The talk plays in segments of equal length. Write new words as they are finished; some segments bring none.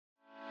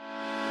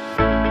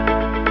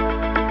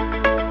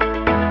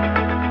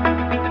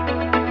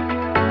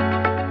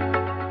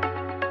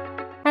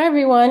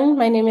everyone.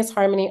 My name is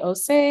Harmony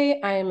Osei.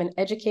 I am an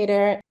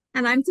educator.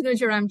 And I'm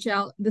Tanuja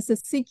Ramchal. This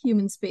is Seek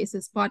Human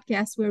Spaces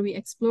podcast, where we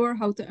explore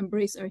how to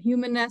embrace our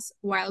humanness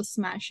while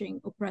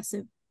smashing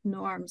oppressive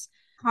norms.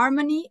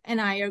 Harmony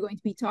and I are going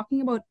to be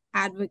talking about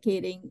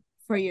advocating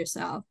for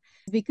yourself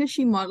because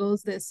she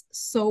models this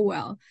so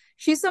well.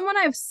 She's someone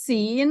I've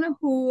seen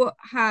who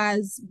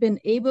has been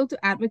able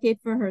to advocate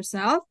for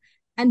herself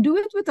and do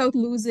it without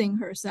losing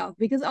herself.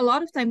 Because a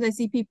lot of times I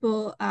see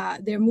people,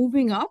 they're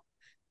moving up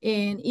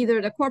in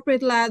either the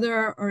corporate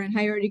ladder or in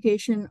higher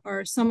education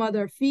or some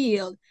other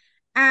field,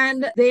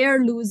 and they are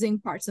losing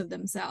parts of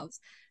themselves.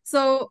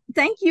 So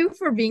thank you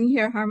for being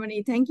here,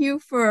 Harmony. Thank you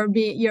for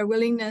your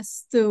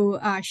willingness to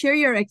share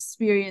your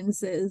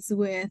experiences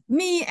with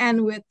me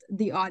and with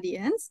the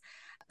audience.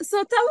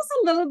 So tell us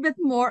a little bit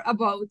more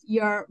about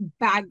your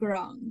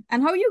background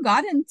and how you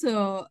got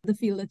into the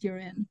field that you're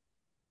in.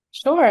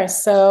 Sure.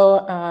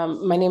 So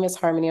my name is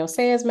Harmony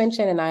Osei, as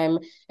mentioned, and I'm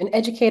an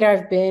educator.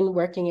 I've been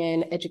working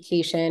in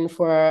education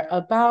for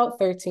about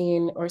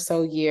 13 or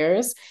so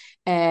years.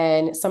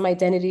 And some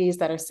identities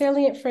that are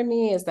salient for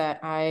me is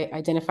that I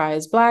identify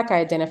as Black, I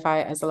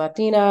identify as a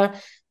Latina.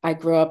 I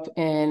grew up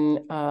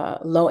in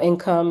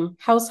low-income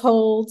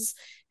households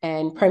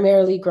and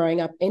primarily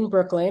growing up in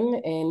Brooklyn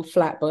in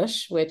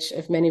Flatbush, which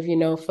if many of you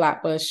know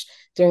Flatbush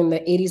during the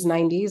 80s,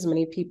 90s,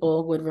 many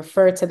people would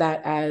refer to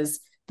that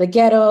as the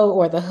ghetto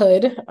or the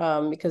hood,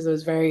 because it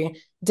was a very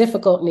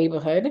difficult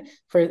neighborhood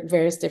for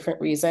various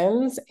different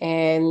reasons.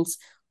 And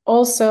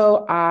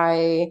also,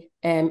 I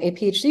am a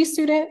PhD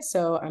student,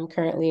 so I'm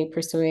currently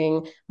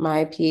pursuing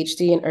my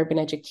PhD in urban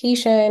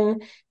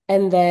education.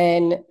 And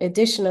then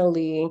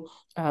additionally,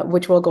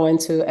 which we'll go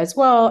into as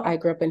well, I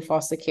grew up in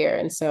foster care.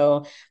 And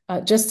so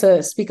just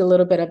to speak a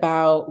little bit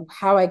about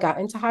how I got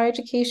into higher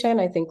education,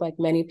 I think like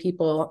many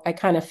people, I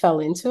kind of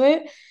fell into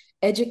it.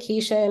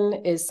 Education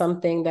is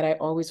something that I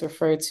always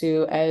refer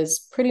to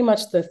as pretty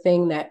much the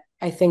thing that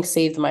I think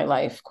saved my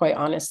life, quite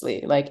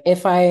honestly. Like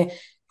if I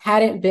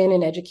hadn't been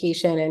in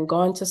education and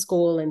gone to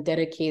school and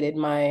dedicated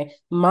my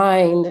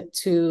mind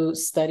to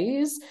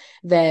studies,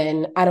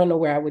 then I don't know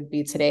where I would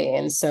be today.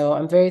 And so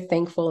I'm very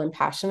thankful and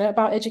passionate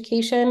about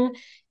education.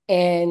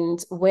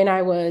 And when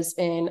I was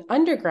in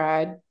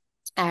undergrad,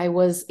 I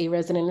was a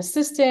resident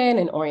assistant,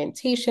 an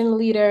orientation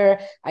leader.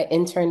 I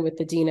interned with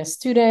the dean of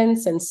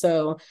students. And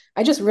so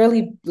I just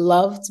really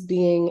loved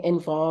being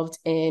involved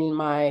in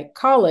my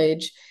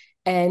college.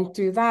 And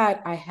through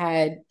that, I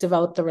had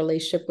developed a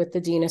relationship with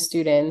the dean of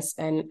students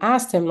and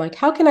asked him, like,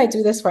 how can I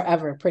do this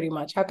forever, pretty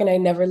much? How can I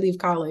never leave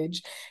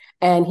college?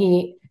 And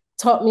he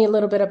taught me a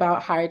little bit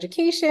about higher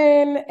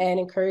education and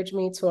encouraged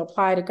me to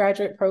apply to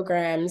graduate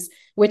programs,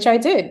 which I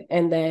did.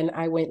 And then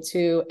I went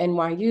to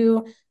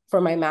NYU for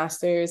my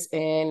master's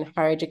in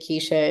higher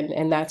education.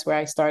 And that's where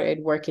I started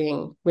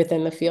working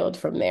within the field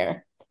from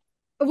there.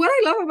 What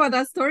I love about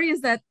that story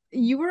is that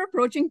you were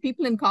approaching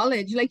people in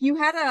college. Like you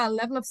had a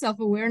level of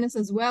self-awareness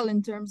as well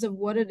in terms of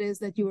what it is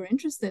that you were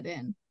interested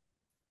in.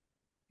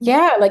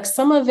 Yeah, like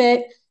some of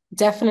it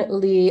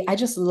definitely, I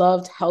just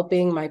loved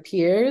helping my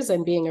peers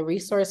and being a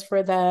resource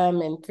for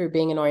them, and through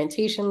being an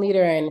orientation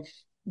leader and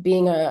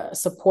being a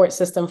support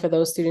system for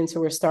those students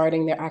who were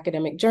starting their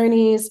academic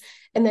journeys.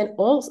 And then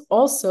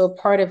also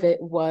part of it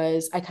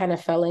was I kind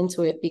of fell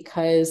into it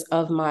because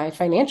of my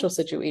financial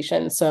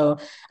situation. So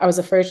I was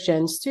a first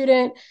gen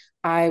student.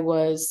 I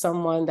was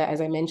someone that,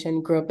 as I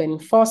mentioned, grew up in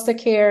foster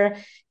care.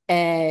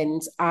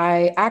 And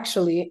I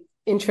actually,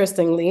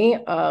 interestingly,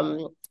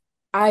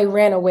 I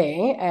ran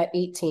away at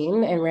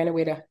 18 and ran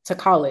away to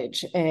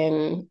college.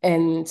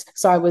 And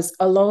so I was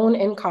alone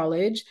in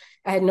college.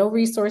 I had no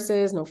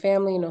resources, no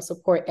family, no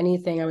support,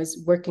 anything. I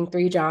was working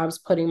 3 jobs,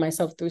 putting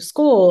myself through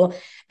school.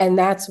 And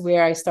that's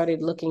where I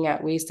started looking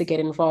at ways to get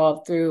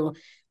involved through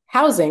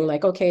housing.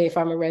 Like, okay, if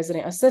I'm a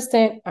resident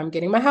assistant, I'm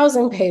getting my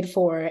housing paid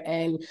for.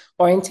 And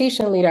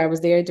orientation leader, I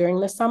was there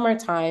during the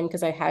summertime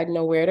because I had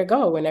nowhere to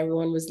go when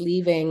everyone was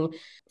leaving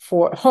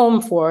for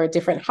home for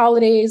different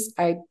holidays.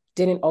 I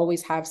didn't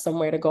always have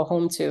somewhere to go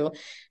home to.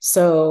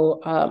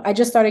 So I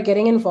just started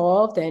getting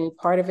involved, and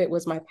part of it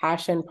was my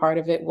passion, part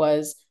of it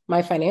was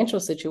my financial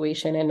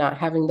situation and not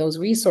having those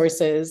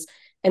resources,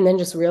 and then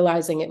just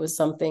realizing it was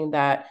something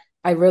that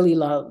I really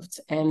loved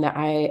and that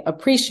I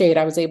appreciate.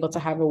 I was able to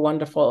have a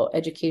wonderful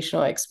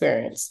educational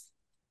experience.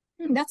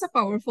 That's a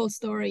powerful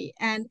story.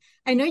 And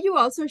I know you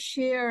also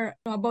share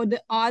about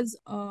the odds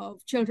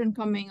of children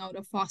coming out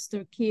of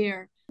foster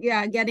care,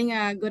 yeah, getting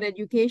a good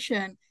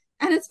education.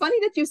 And it's funny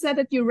that you said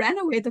that you ran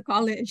away to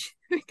college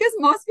because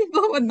most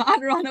people would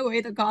not run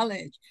away to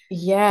college.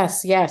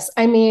 Yes, yes.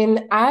 I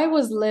mean, I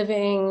was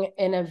living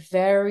in a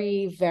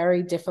very,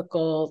 very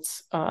difficult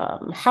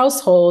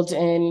household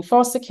in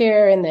foster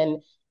care and then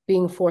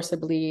being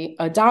forcibly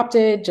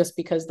adopted just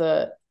because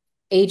the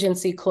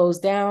agency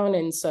closed down.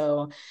 And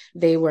so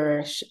they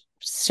were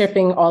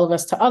shipping all of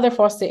us to other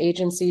foster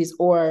agencies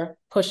or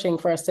pushing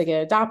for us to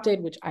get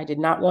adopted, which I did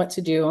not want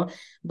to do,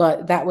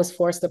 but that was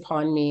forced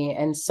upon me.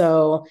 And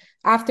so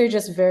after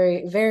just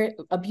very, very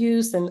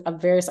abuse and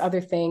various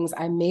other things,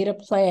 I made a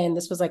plan.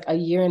 This was like a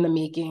year in the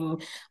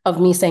making of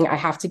me saying, I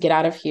have to get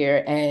out of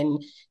here.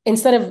 And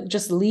instead of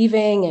just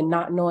leaving and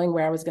not knowing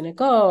where I was going to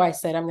go, I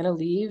said, I'm going to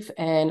leave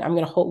and I'm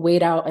going to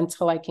wait out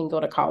until I can go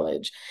to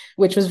college,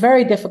 which was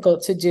very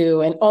difficult to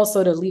do. And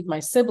also to leave my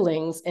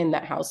siblings in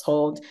that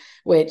household,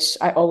 which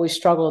I always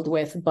struggled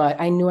with, but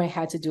I knew I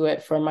had to do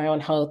it for my own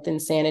health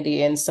and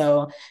sanity. And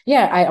so,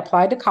 yeah, I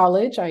applied to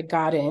college. I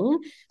got in.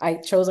 I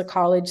chose a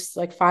college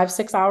like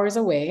 5-6 hours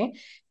away.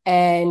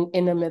 And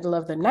in the middle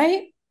of the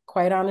night,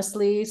 quite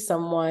honestly,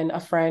 a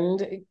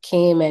friend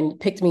came and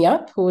picked me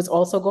up who was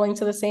also going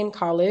to the same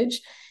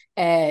college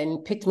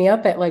and picked me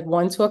up at like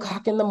 1-2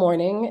 o'clock in the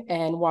morning.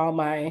 And while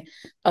my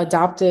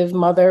adoptive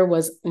mother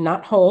was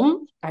not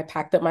home, I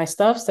packed up my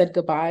stuff, said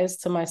goodbyes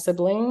to my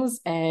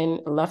siblings, and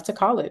left to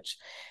college.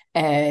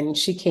 And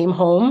she came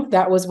home.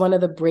 That was one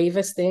of the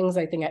bravest things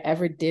I think I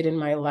ever did in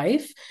my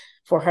life,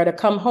 for her to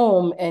come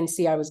home and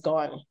see I was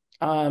gone.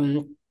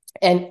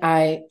 And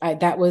I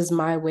that was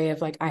my way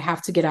of like, I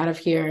have to get out of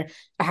here.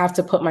 I have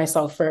to put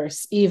myself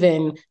first,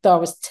 even though I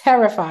was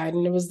terrified.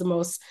 And it was the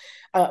most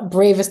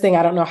bravest thing.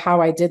 I don't know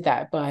how I did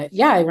that, but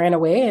yeah, I ran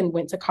away and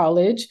went to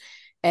college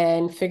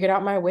and figured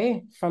out my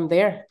way from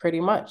there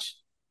pretty much.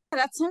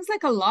 That sounds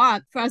like a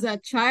lot for as a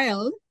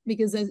child,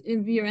 because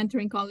if you're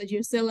entering college,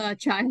 you're still a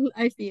child,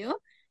 I feel.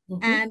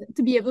 Mm-hmm. And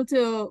to be able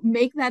to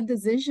make that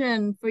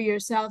decision for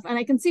yourself. And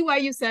I can see why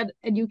you said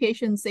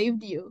education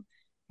saved you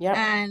Yep.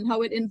 and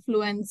how it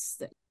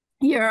influenced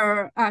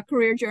your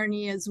career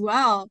journey as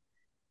well.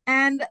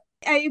 And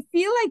I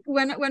feel like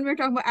when we're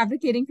talking about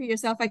advocating for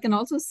yourself, I can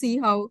also see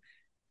how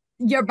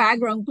your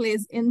background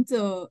plays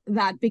into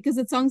that, because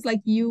it sounds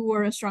like you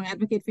were a strong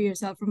advocate for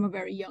yourself from a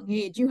very young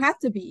age. You had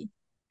to be.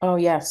 Oh,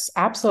 yes,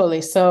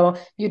 absolutely. So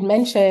you'd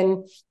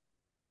mentioned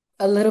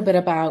a little bit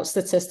about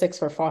statistics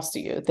for foster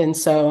youth. And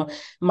so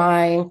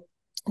my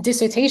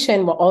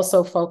dissertation will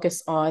also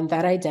focus on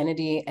that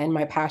identity and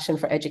my passion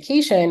for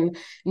education,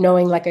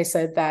 knowing, like I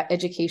said, that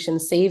education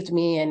saved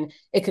me and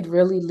it could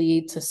really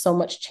lead to so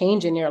much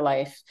change in your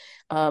life,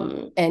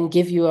 and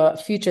give you a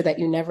future that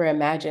you never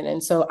imagined.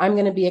 And so I'm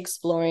going to be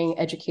exploring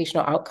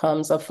educational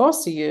outcomes of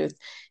foster youth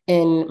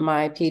in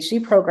my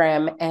PhD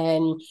program.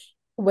 And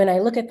when I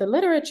look at the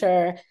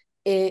literature,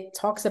 it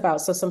talks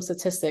about, so some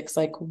statistics,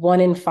 like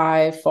 1 in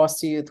 5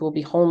 foster youth will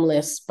be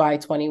homeless by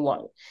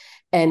 21.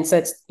 And so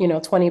it's,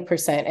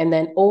 20%. And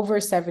then over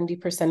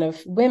 70% of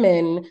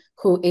women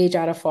who age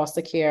out of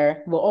foster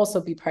care will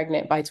also be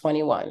pregnant by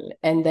 21.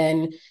 And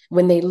then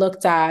when they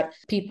looked at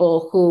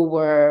people who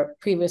were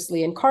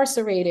previously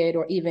incarcerated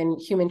or even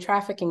human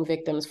trafficking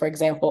victims, for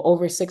example,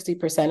 over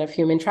 60% of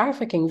human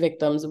trafficking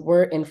victims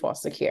were in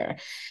foster care.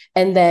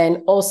 And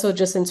then also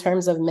just in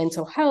terms of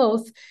mental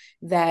health,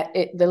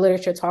 the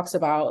literature talks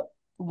about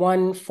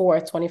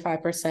 1/4,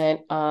 25%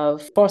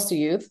 of foster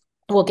youth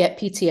will get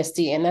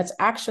PTSD. And that's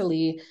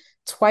actually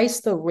twice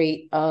the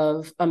rate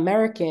of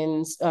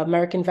American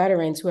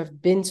veterans who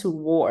have been to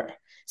war.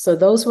 So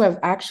those who have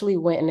actually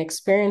went and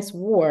experienced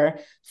war,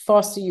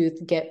 foster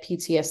youth get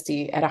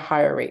PTSD at a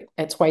higher rate,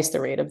 at twice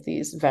the rate of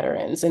these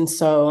veterans. And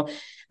so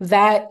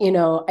that,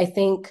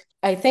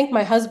 I thank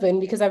my husband,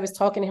 because I was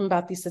talking to him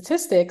about these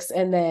statistics,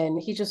 and then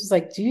he just was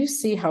like, do you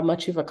see how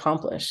much you've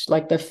accomplished?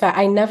 Like the fact,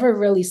 I never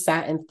really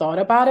sat and thought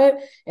about it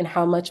and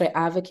how much I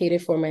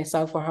advocated for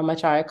myself or how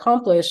much I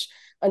accomplished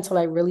until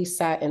I really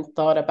sat and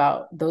thought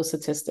about those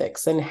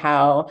statistics and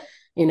how,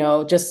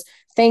 just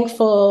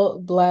thankful,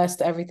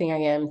 blessed, everything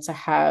I am to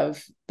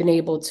have been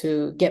able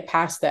to get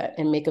past that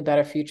and make a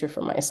better future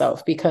for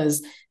myself,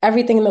 because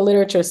everything in the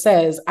literature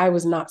says I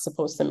was not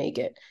supposed to make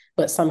it,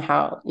 but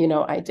somehow,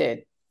 I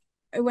did.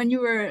 When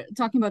you were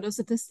talking about those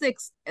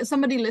statistics,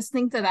 somebody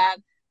listening to that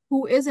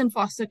who is in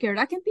foster care,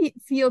 that can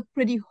feel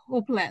pretty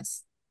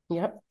hopeless.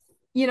 Yep.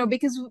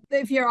 Because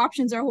if your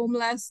options are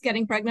homeless,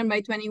 getting pregnant by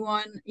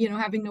 21,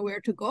 having nowhere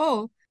to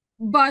go,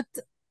 but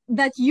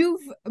that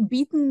you've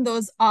beaten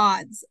those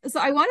odds. So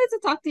I wanted to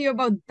talk to you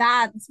about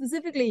that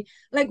specifically.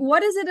 Like,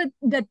 what is it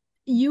that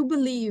you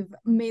believe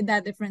made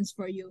that difference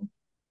for you?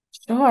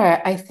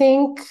 Sure. I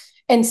think,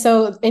 and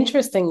so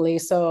interestingly,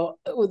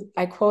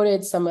 I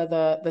quoted some of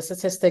the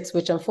statistics,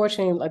 which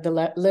unfortunately, like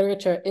the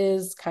literature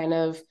is kind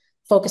of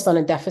focused on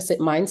a deficit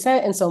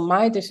mindset. And so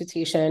my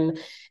dissertation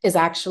is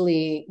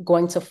actually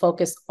going to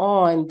focus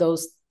on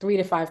those 3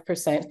 to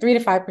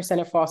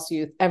 5% of foster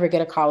youth ever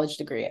get a college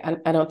degree.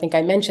 I don't think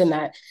I mentioned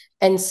that.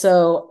 And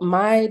so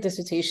my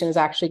dissertation is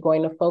actually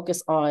going to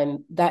focus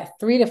on that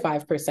 3 to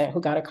 5%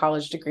 who got a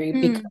college degree,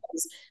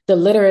 because the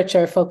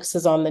literature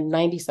focuses on the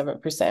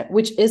 97%,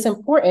 which is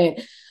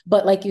important.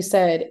 But like you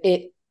said,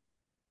 it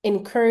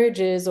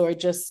encourages or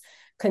just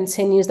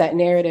continues that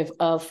narrative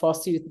of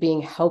foster youth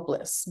being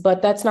helpless.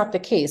 But that's not the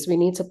case. We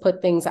need to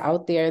put things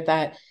out there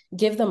that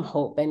give them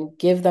hope and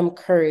give them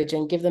courage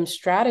and give them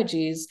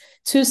strategies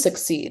to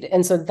succeed.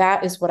 And so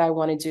that is what I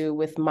want to do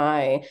with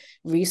my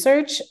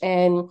research.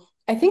 And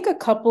I think a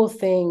couple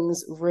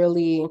things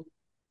really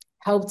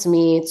helped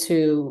me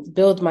to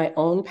build my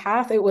own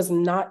path. It was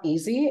not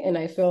easy. And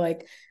I feel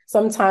like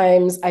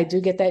sometimes I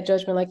do get that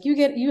judgment, like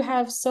you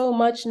have so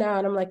much now.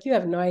 And I'm like, you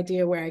have no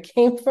idea where I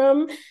came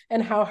from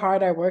and how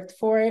hard I worked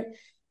for it.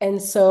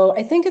 And so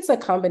I think it's a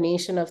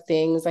combination of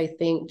things. I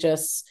think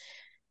just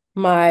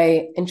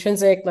my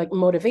intrinsic like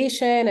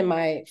motivation and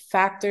my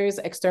factors,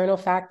 external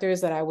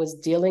factors that I was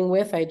dealing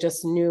with, I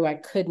just knew I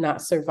could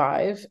not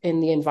survive in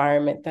the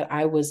environment that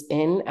I was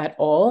in at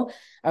all.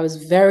 I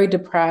was very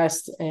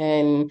depressed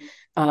and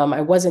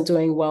I wasn't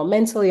doing well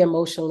mentally,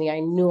 emotionally. I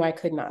knew I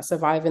could not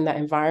survive in that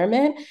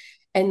environment.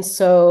 And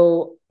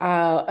so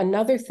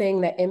another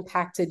thing that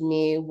impacted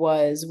me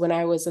was when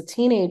I was a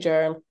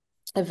teenager,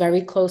 a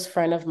very close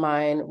friend of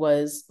mine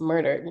was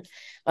murdered,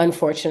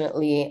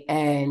 unfortunately.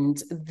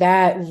 And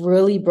that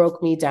really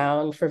broke me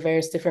down for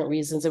various different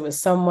reasons. It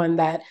was someone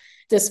that,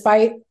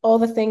 despite all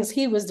the things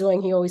he was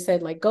doing, he always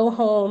said, like, go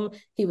home.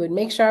 He would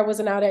make sure I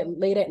wasn't out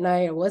late at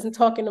night. I wasn't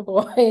talking to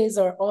boys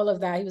or all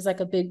of that. He was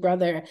like a big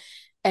brother.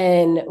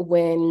 And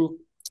when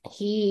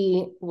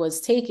he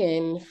was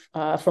taken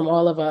from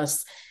all of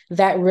us,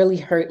 that really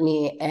hurt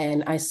me.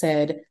 And I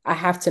said, I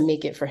have to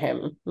make it for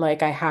him.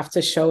 Like, I have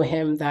to show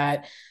him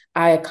that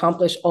I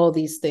accomplished all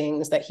these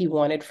things that he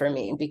wanted for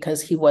me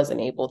because he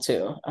wasn't able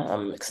to,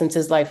 since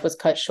his life was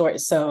cut short.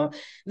 So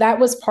that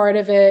was part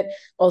of it.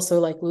 Also,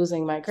 like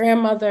losing my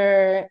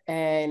grandmother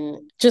and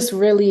just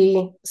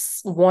really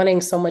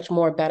wanting so much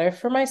more better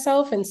for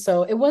myself. And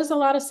so it was a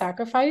lot of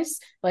sacrifice.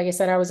 Like I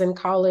said, I was in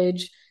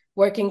college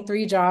working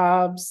 3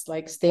 jobs,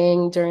 like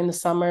staying during the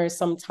summer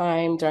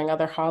sometime, during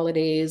other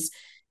holidays.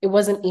 It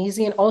wasn't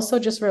easy. And also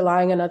just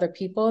relying on other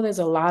people. There's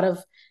a lot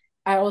of,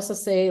 I also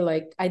say,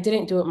 like, I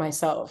didn't do it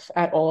myself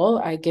at all.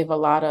 I give a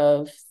lot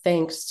of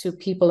thanks to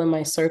people in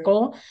my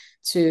circle,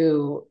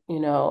 to,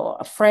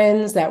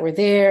 friends that were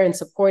there and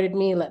supported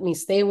me, let me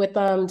stay with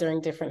them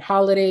during different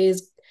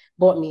holidays,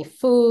 bought me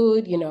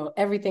food,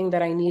 everything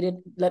that I needed,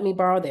 let me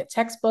borrow their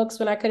textbooks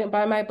when I couldn't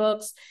buy my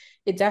books.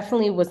 It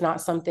definitely was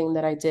not something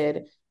that I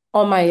did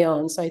on my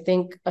own. So I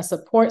think a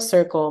support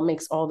circle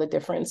makes all the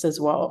difference as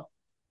well.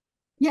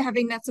 Yeah,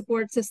 having that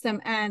support system,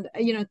 and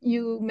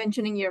you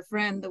mentioning your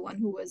friend, the one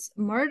who was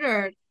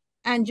murdered,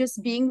 and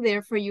just being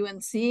there for you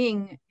and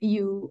seeing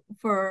you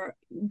for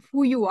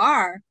who you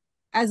are,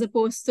 as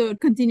opposed to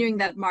continuing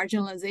that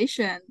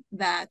marginalization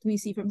that we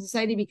see from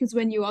society. Because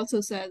when you also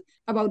said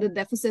about the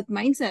deficit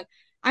mindset,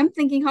 I'm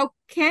thinking, how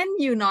can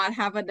you not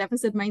have a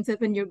deficit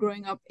mindset when you're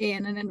growing up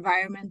in an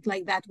environment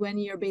like that, when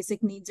your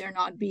basic needs are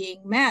not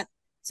being met?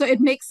 So it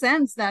makes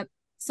sense that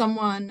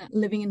someone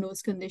living in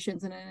those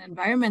conditions in an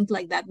environment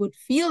like that would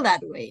feel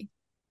that way.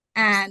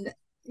 And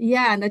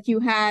yeah, and that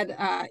you had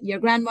your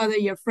grandmother,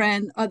 your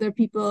friend, other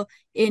people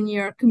in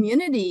your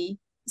community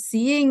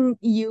seeing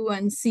you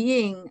and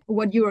seeing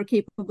what you are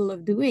capable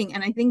of doing.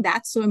 And I think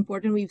that's so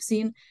important. We've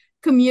seen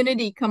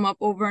community come up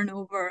over and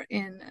over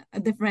in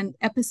different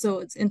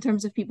episodes in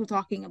terms of people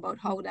talking about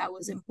how that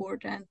was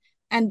important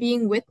and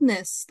being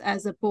witnessed,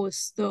 as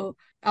opposed to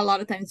a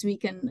lot of times we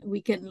can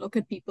look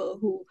at people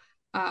who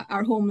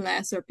are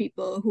homeless, or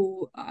people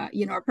who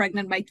are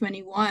pregnant by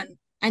 21,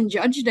 and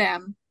judge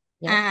them,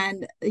 yeah,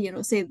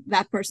 and say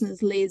that person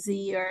is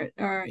lazy, or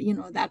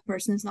that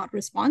person is not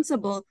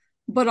responsible,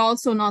 but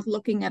also not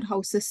looking at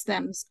how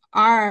systems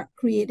are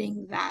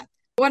creating that.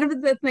 One of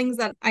the things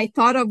that I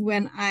thought of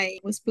when I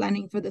was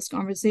planning for this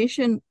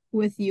conversation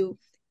with you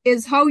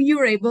is how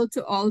you're able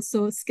to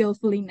also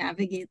skillfully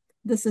navigate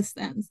the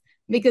systems,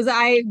 because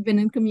I've been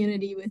in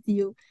community with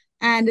you.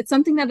 And it's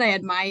something that I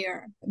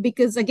admire,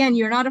 because, again,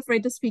 you're not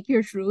afraid to speak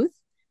your truth.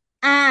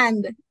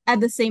 And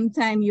at the same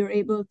time, you're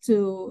able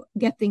to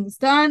get things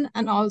done.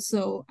 And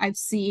also, I've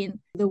seen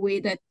the way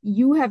that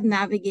you have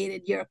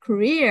navigated your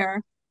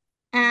career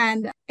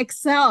and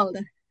excelled.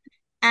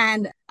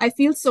 And I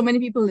feel so many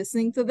people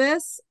listening to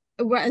this,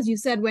 as you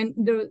said, when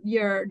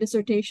your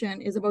dissertation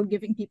is about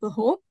giving people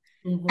hope.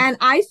 Mm-hmm. And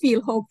I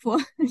feel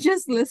hopeful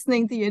just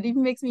listening to you. It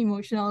even makes me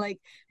emotional, like,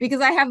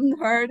 because I haven't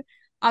heard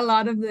a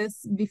lot of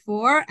this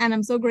before. And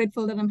I'm so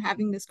grateful that I'm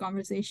having this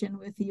conversation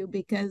with you,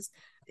 because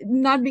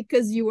not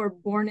because you were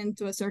born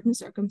into a certain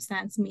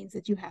circumstance means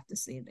that you have to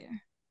stay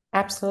there.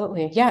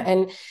 Absolutely. Yeah.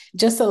 And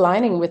just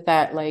aligning with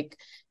that, like,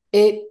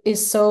 it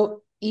is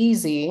so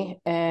easy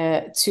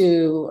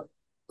to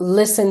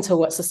listen to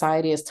what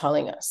society is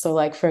telling us. So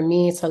like for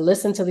me to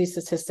listen to these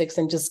statistics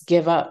and just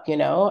give up,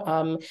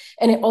 and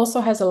it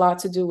also has a lot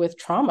to do with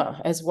trauma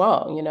as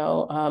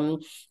well.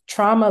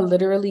 Trauma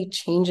literally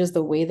changes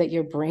the way that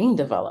your brain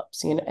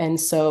develops, and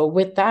so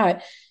with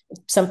that,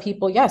 some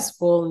people, yes,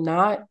 will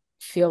not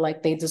feel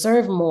like they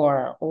deserve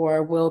more,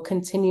 or will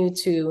continue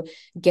to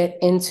get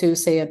into,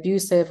 say,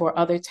 abusive or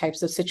other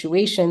types of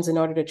situations in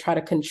order to try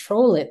to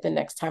control it the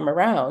next time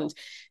around,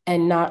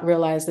 and not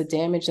realize the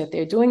damage that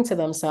they're doing to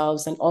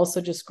themselves. And also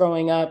just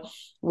growing up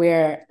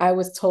where I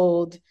was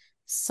told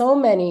so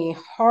many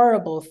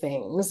horrible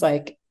things,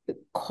 like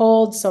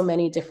called so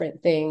many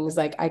different things,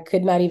 like I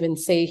could not even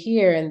say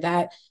here, and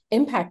that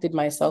impacted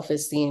my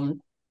self-esteem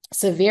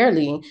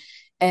severely.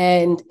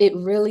 And it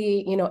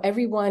really,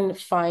 everyone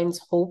finds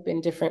hope in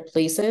different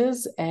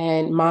places.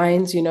 And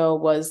mine's,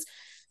 was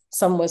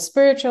some was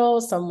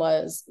spiritual, some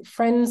was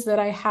friends that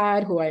I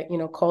had who I,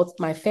 called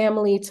my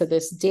family to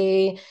this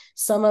day.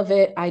 Some of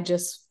it, I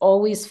just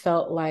always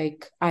felt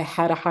like I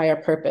had a higher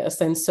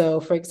purpose. And so,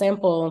 for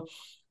example,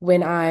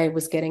 when I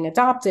was getting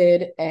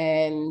adopted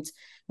and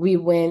we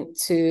went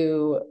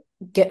to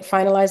get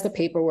finalize the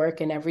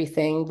paperwork and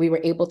everything, we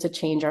were able to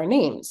change our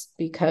names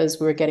because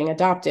we were getting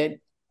adopted.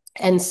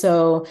 And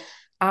so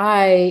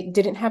I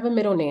didn't have a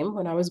middle name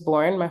when I was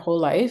born my whole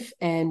life.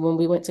 And when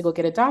we went to go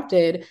get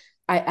adopted,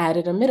 I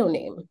added a middle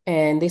name.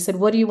 And they said,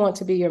 "What do you want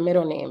to be your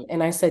middle name?"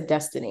 And I said,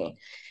 "Destiny."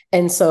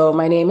 And so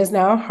my name is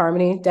now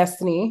Harmony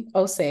Destiny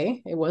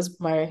Osei. It was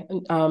my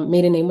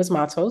maiden name was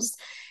Matos.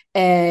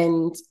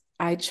 And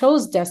I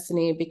chose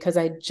Destiny because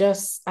I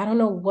don't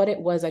know what it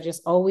was. I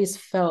just always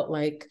felt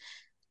like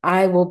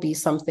I will be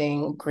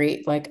something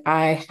great. Like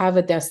I have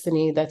a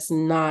destiny that's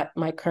not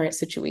my current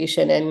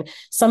situation. And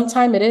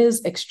sometimes it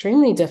is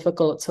extremely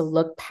difficult to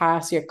look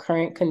past your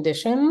current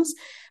conditions.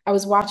 I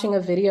was watching a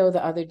video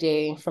the other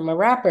day from a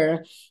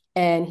rapper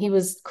and he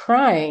was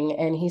crying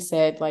and he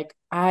said, like,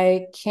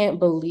 I can't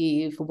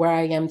believe where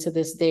I am to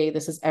this day.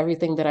 This is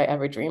everything that I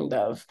ever dreamed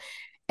of.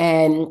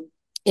 And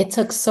it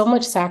took so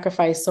much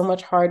sacrifice, so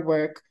much hard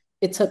work.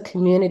 It took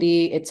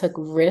community, it took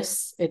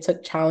risks, it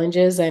took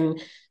challenges.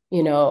 And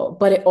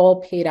but it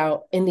all paid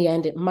out in the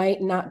end. It might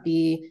not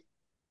be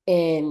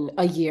in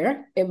a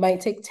year, it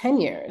might take 10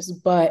 years,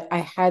 but I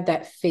had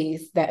that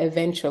faith that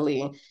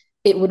eventually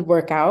it would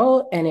work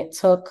out. And it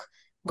took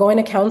going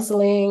to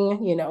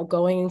counseling,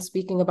 going and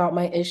speaking about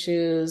my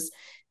issues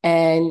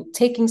and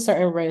taking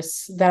certain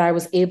risks that I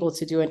was able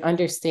to do and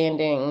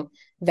understanding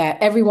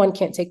that everyone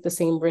can't take the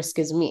same risk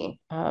as me,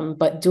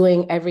 but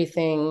doing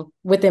everything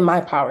within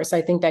my power. So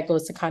I think that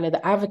goes to kind of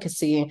the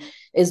advocacy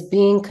is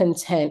being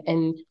content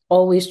and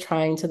always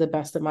trying to the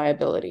best of my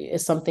ability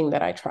is something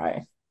that I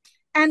try.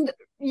 And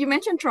you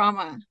mentioned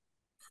trauma.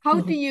 How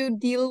do Mhm. you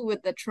deal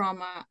with the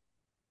trauma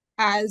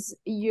as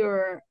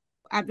you're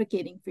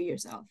advocating for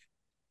yourself?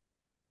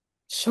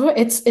 Sure,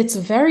 it's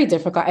very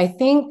difficult. I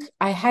think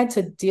I had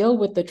to deal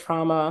with the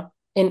trauma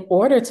in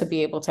order to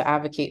be able to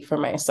advocate for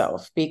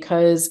myself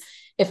because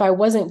if I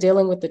wasn't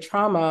dealing with the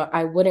trauma,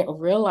 I wouldn't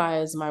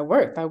realize my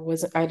worth. I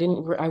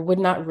would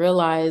not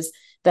realize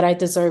that I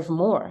deserve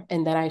more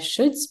and that I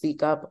should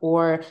speak up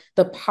or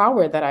the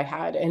power that I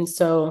had. And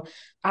so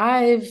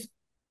I've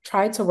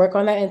tried to work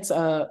on that. It's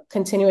a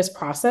continuous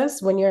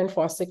process. When you're in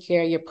foster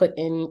care, you're put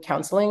in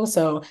counseling.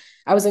 So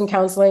I was in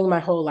counseling my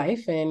whole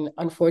life. And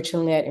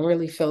unfortunately, I didn't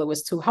really feel it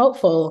was too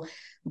helpful.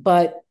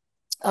 But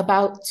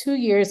about 2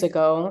 years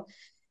ago,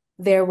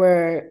 there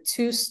were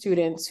two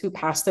students who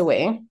passed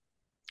away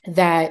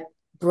that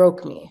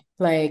broke me.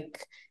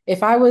 Like,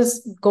 if I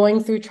was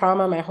going through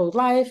trauma my whole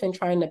life and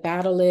trying to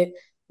battle it,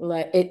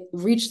 like it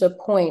reached a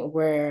point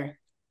where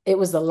it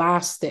was the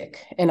last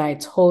stick and I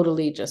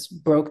totally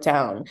just broke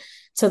down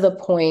to the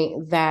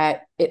point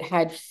that it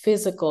had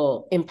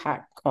physical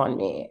impact on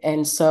me.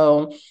 And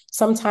so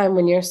sometimes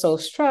when you're so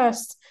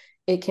stressed,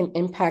 it can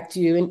impact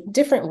you in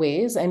different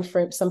ways. And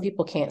for some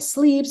people can't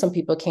sleep, some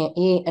people can't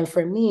eat. And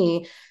for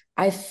me,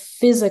 I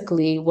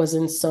physically was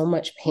in so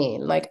much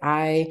pain. Like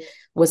I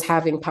was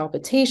having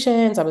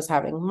palpitations, I was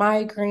having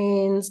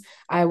migraines,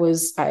 I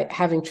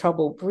having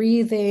trouble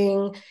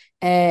breathing,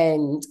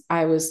 and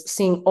I was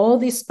seeing all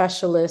these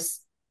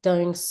specialists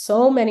doing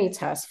so many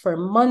tests for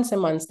months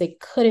and months. They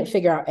couldn't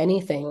figure out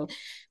anything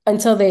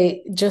until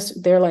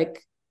they're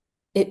like,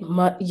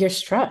 you're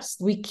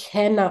stressed. We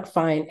cannot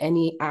find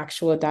any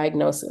actual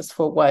diagnosis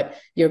for what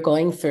you're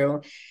going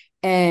through.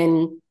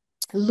 And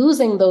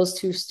losing those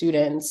two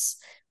students,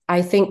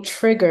 I think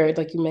triggered,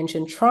 like you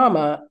mentioned,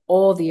 trauma,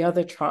 all the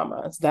other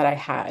traumas that I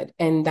had.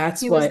 And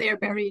that's He was what, there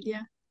buried,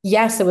 yeah.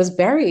 yes, it was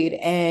buried.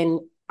 And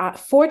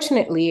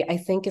fortunately, I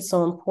think it's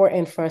so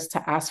important for us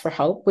to ask for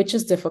help, which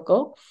is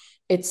difficult.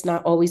 It's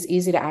not always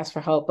easy to ask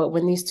for help. But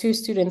when these two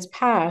students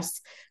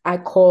passed, I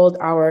called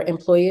our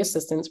employee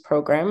assistance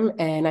program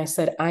and I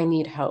said, I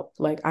need help.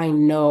 Like, I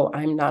know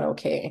I'm not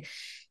okay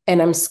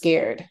and I'm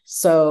scared.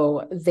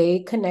 So they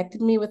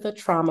connected me with a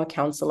trauma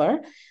counselor.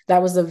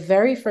 That was the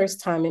very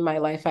first time in my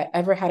life I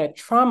ever had a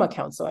trauma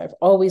counselor. I've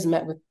always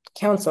met with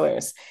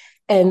counselors.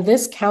 And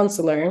this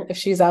counselor, if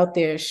she's out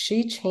there,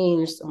 she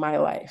changed my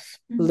life,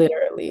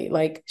 literally.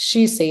 Like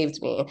she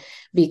saved me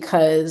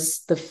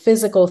because the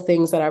physical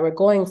things that I were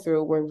going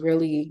through were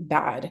really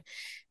bad.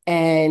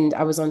 And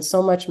I was on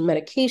so much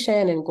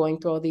medication and going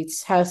through all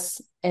these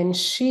tests. And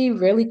she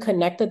really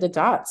connected the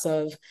dots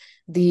of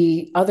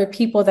the other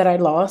people that I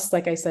lost.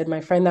 Like I said,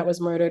 my friend that was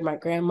murdered, my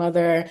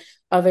grandmother,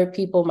 other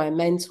people, my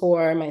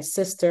mentor, my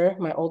sister,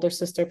 my older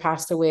sister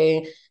passed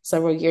away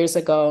several years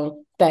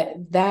ago.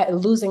 That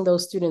losing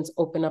those students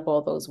opened up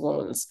all those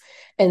wounds.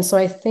 And so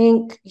I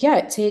think, yeah,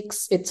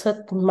 it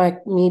took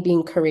me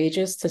being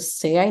courageous to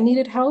say I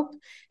needed help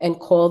and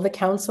call the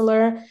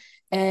counselor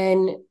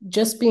and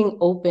just being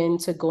open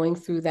to going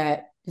through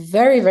that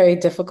very, very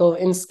difficult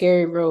and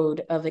scary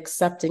road of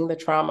accepting the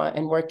trauma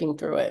and working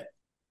through it.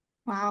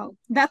 Wow,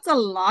 that's a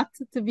lot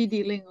to be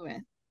dealing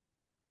with.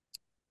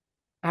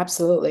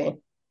 Absolutely.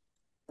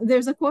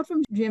 There's a quote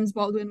from James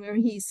Baldwin where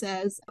he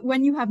says,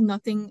 when you have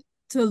nothing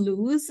to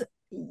lose,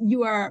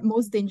 you are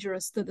most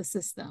dangerous to the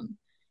system.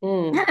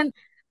 Mm, And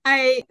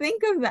I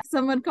think of that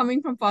someone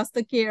coming from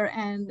foster care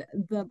and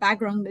the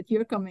background that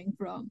you're coming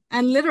from.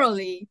 And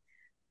literally,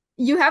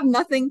 you have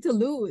nothing to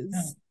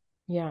lose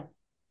yeah.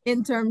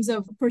 in terms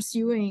of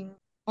pursuing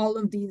all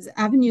of these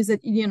avenues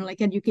that,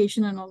 like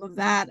education and all of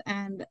that.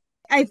 And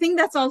I think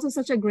that's also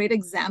such a great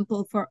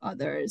example for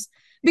others.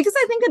 Because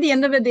I think at the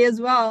end of the day as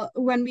well,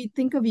 when we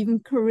think of even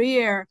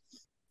career,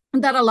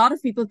 that a lot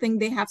of people think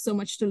they have so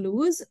much to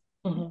lose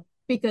Hmm.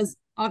 because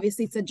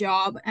obviously it's a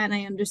job, and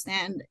I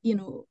understand,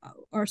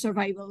 our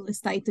survival is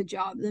tied to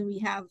jobs and we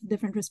have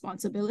different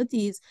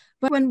responsibilities.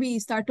 But when we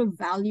start to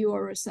value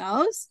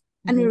ourselves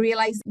and we Hmm.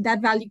 realize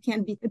that value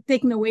can't be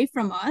taken away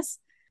from us,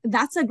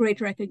 that's a great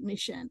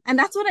recognition. And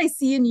that's what I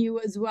see in you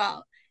as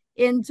well,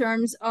 in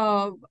terms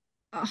of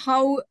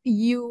how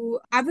you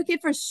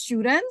advocate for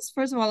students.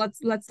 First of all,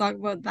 let's talk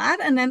about that,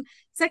 and then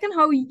second,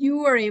 how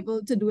you are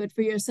able to do it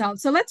for yourself.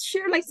 So let's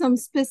share like some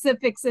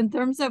specifics in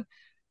terms of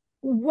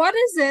what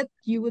is it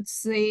you would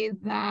say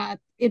that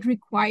it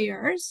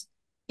requires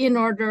in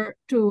order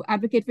to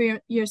advocate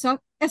for yourself,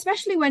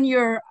 especially when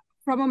you're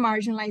from a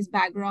marginalized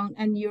background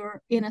and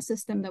you're in a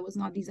system that was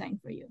not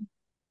designed for you?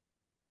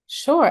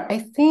 Sure. I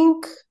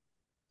think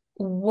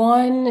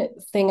one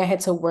thing I had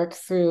to work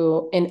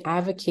through in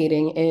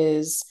advocating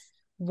is,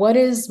 what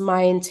is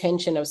my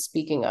intention of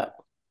speaking up?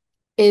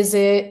 Is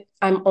it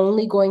I'm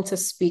only going to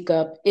speak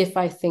up if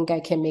I think I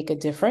can make a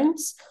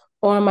difference?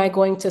 Or am I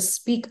going to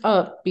speak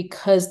up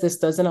because this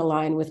doesn't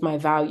align with my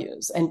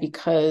values and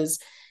because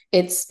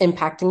it's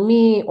impacting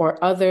me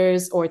or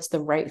others, or it's the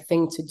right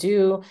thing to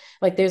do?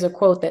 Like there's a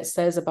quote that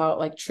says about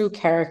like true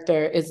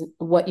character is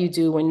what you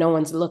do when no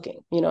one's looking.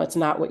 It's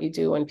not what you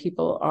do when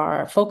people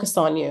are focused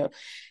on you.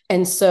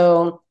 And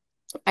so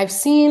I've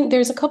seen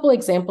there's a couple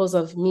examples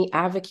of me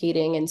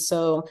advocating. And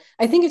so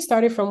I think it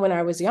started from when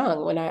I was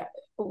young,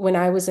 when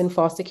I was in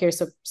foster care.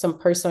 So some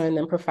personal and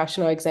then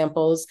professional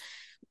examples.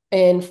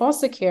 In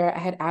foster care, I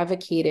had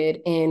advocated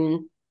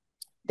in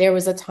there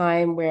was a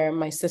time where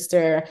my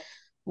sister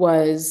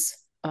was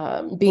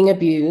being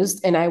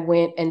abused, and I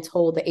went and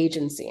told the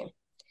agency.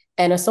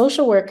 And a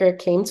social worker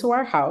came to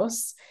our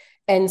house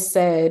and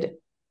said,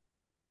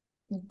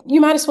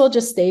 you might as well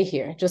just stay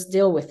here, just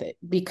deal with it,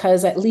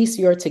 because at least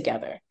you're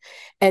together.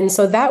 And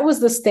so that was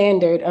the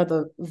standard of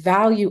the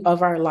value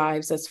of our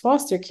lives as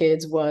foster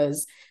kids.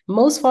 Was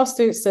most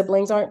foster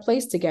siblings aren't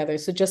placed together,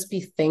 so just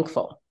be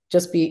thankful,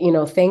 just be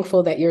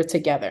thankful that you're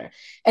together.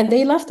 And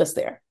they left us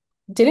there,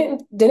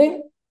 didn't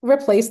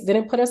replace,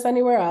 didn't put us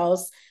anywhere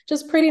else,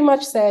 just pretty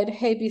much said,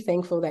 hey, be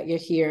thankful that you're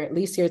here, at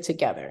least you're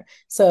together.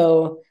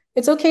 So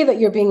it's okay that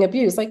you're being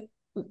abused. Like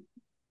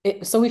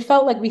so we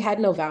felt like we had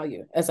no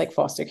value as like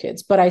foster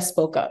kids, but I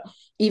spoke up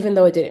even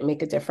though it didn't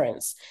make a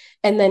difference.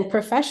 And then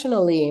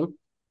professionally,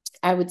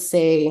 I would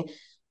say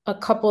a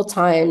couple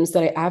times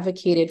that I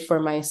advocated for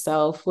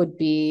myself would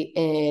be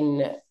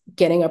in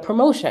getting a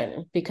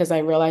promotion, because I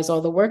realized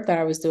all the work that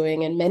I was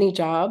doing, and many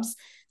jobs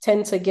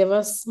tend to give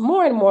us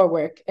more and more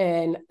work.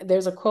 And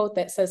there's a quote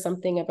that says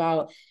something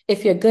about,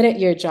 if you're good at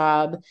your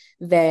job,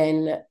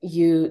 then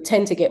you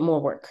tend to get more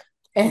work.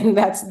 And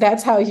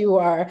that's how you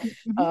are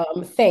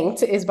Mm-hmm.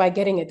 thanked, is by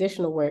getting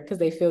additional work because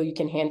they feel you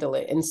can handle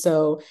it. And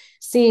so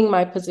seeing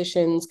my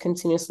positions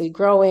continuously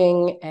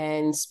growing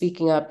and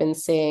speaking up and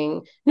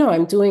saying, no,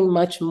 I'm doing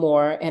much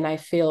more, and I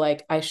feel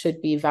like I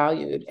should be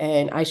valued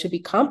and I should be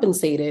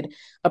compensated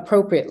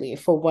appropriately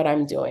for what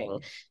I'm doing,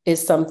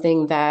 is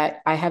something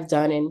that I have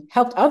done and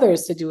helped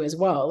others to do as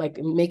well. Like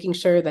making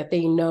sure that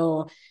they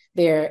know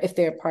if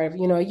they're part of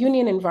a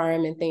union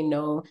environment, they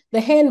know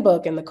the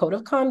handbook and the code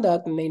of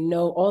conduct, and they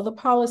know all the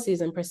policies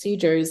and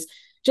procedures.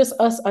 Just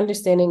us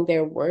understanding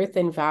their worth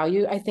and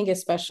value. I think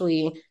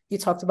especially, you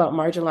talked about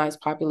marginalized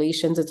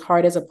populations, it's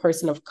hard as a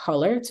person of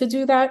color to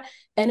do that,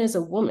 and as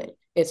a woman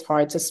it's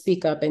hard to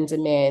speak up and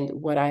demand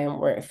what I am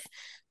worth.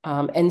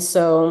 And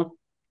so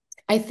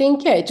I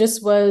think, yeah, it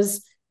just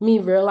was me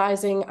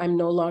realizing I'm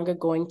no longer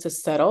going to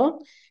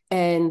settle,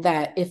 and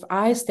that if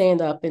I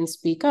stand up and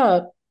speak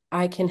up,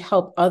 I can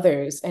help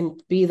others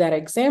and be that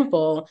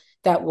example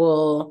that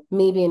will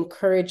maybe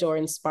encourage or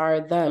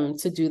inspire them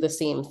to do the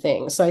same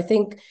thing. So I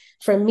think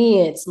for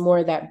me, it's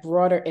more that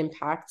broader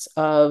impact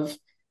of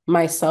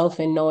myself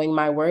and knowing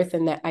my worth,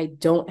 and that I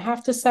don't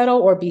have to settle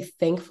or be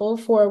thankful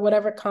for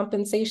whatever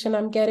compensation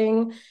I'm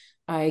getting.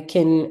 I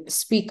can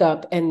speak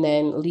up and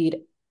then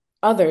lead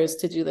others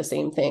to do the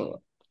same thing.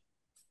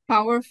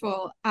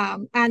 Powerful.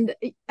 And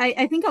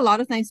I think a lot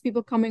of times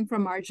people coming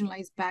from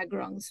marginalized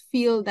backgrounds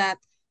feel that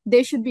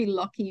they should be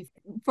lucky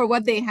for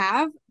what they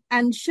have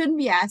and shouldn't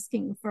be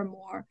asking for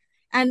more.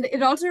 And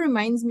it also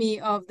reminds me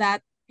of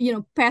that,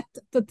 pet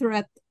to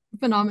threat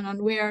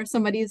phenomenon where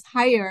somebody is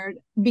hired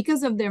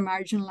because of their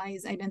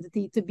marginalized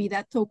identity to be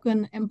that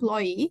token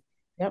employee.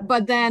 Yep.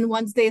 But then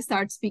once they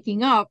start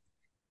speaking up,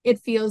 it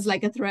feels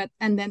like a threat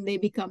and then they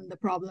become the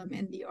problem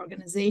in the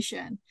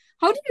organization.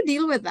 How do you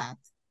deal with that?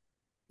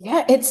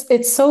 Yeah,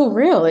 it's so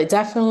real. It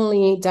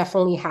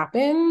definitely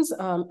happens.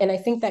 And I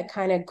think that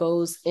kind of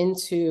goes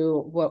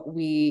into what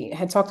we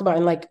had talked about.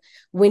 And like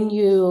when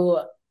you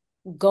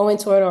go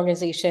into an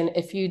organization,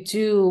 if you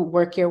do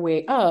work your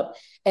way up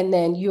and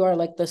then you are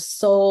like the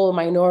sole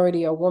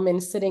minority or woman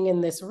sitting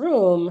in this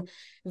room,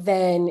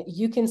 then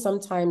you can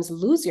sometimes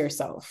lose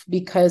yourself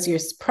because you're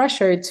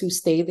pressured to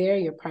stay there.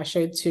 You're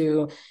pressured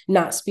to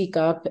not speak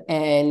up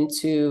and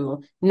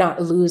to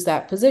not lose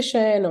that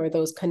position or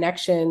those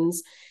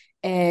connections.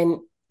 And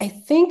I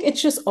think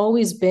it's just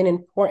always been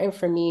important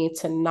for me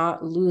to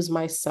not lose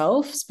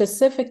myself,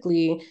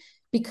 specifically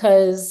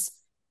because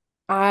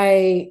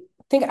I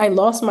think I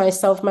lost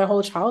myself my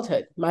whole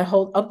childhood, my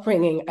whole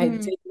upbringing. I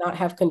Mm. did not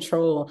have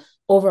control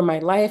over my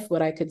life,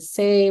 what I could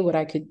say, what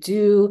I could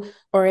do,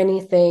 or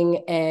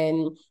anything.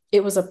 And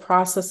it was a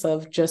process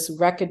of just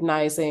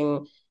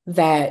recognizing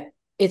that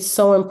it's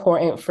so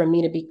important for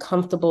me to be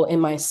comfortable in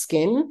my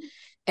skin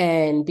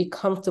and be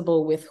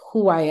comfortable with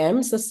who I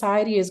am.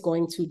 Society is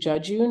going to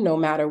judge you no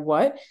matter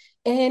what.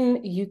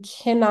 And you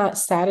cannot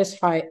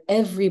satisfy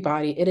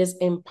everybody. It is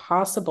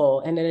impossible.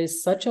 And it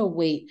is such a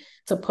weight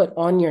to put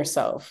on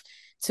yourself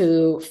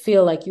to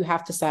feel like you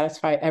have to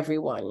satisfy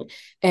everyone.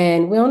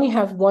 And we only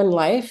have one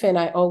life. And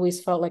I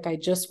always felt like I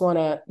just want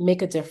to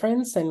make a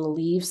difference and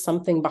leave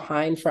something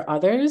behind for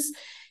others.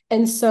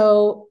 And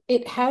so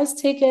it has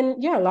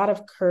taken, yeah, a lot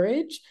of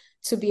courage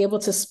to be able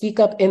to speak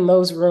up in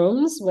those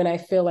rooms when I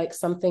feel like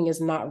something is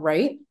not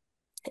right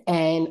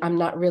and I'm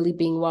not really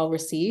being well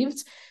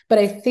received. But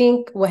I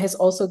think what has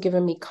also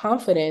given me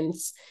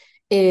confidence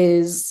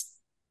is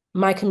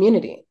my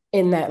community.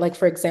 In that, like,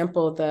 for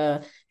example,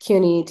 the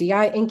CUNY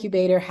DI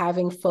incubator,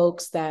 having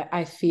folks that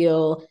I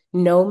feel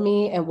know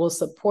me and will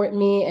support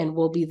me and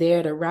will be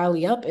there to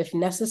rally up if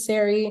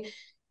necessary.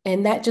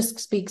 And that just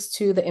speaks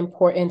to the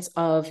importance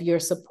of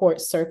your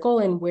support circle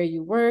and where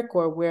you work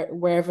or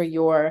wherever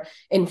you're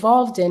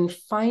involved in,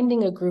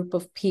 finding a group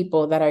of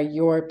people that are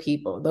your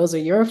people. Those are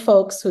your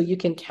folks who you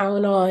can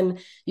count on,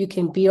 you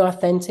can be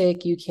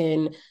authentic, you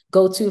can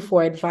go to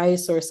for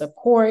advice or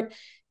support,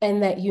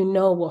 and that you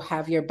know will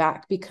have your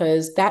back,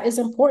 because that is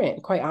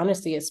important, quite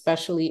honestly,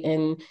 especially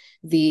in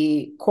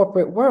the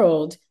corporate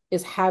world,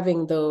 is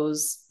having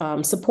those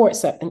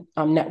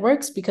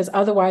networks, because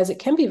otherwise it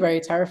can be very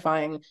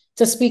terrifying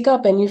to speak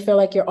up and you feel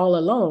like you're all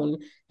alone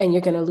and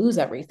you're going to lose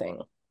everything.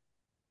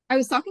 I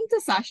was talking to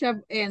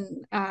Sasha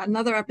in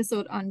another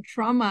episode on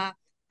trauma,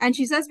 and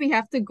she says we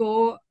have to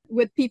go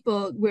with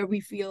people where we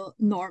feel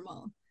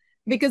normal.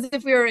 Because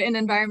if we're in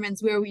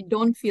environments where we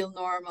don't feel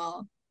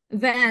normal,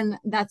 then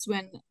that's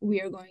when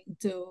we are going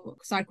to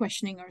start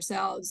questioning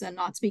ourselves and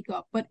not speak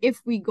up. But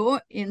if we go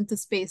into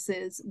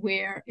spaces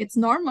where it's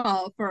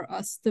normal for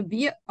us to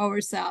be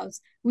ourselves,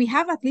 we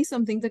have at least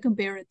something to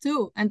compare it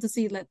to and to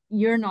see that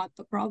you're not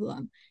the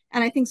problem.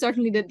 And I think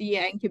certainly the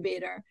DA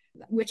incubator,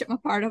 which I'm a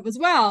part of as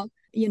well,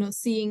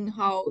 seeing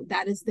how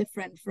that is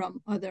different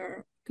from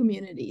other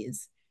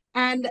communities.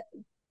 And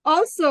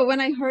also, when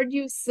I heard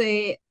you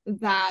say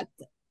that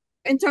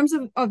in terms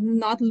of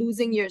not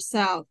losing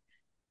yourself,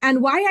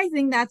 and why I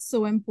think that's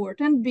so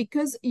important,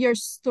 because your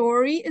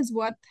story is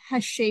what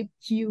has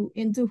shaped you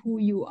into who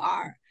you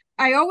are.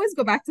 I always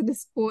go back to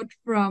this quote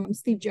from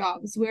Steve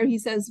Jobs, where he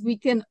says, we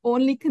can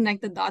only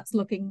connect the dots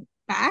looking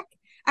back.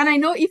 And I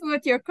know even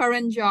with your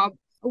current job,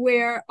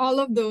 where all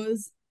of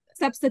those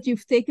steps that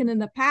you've taken in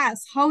the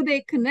past, how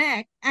they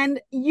connect, and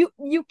you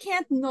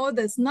can't know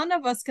this, none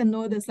of us can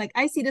know this. Like,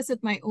 I see this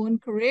with my own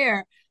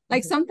career.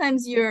 Like,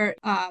 sometimes you're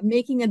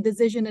making a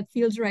decision that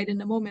feels right in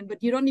the moment,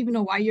 but you don't even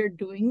know why you're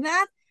doing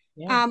that.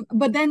 Yeah.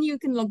 But then you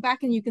can look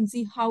back and you can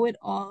see how it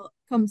all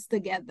comes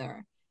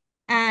together.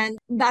 And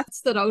that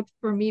stood out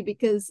for me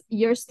because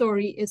your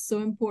story is so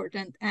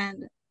important.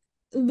 And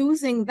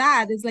losing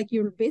that is like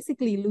you're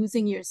basically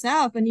losing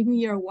yourself and even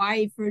your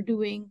why for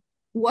doing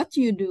what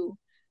you do.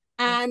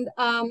 And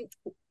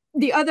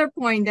the other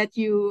point that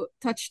you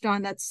touched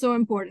on that's so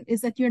important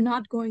is that you're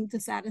not going to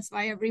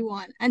satisfy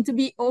everyone, and to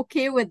be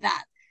okay with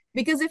that.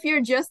 Because if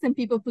you're just in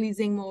people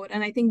pleasing mode,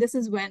 and I think this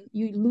is when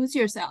you lose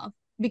yourself,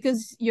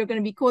 because you're going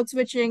to be code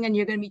switching and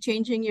you're going to be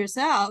changing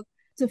yourself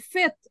to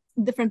fit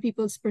different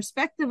people's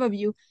perspective of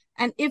you.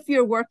 And if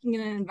you're working in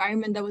an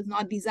environment that was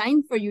not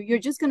designed for you, you're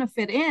just going to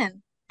fit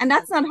in. And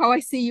that's not how I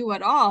see you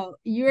at all.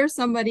 You're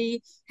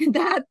somebody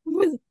that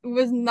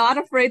was not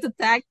afraid to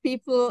tag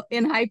people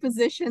in high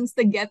positions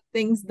to get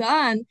things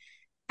done.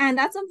 And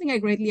that's something I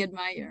greatly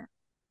admire.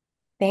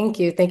 Thank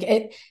you. Thank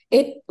you.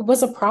 It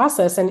was a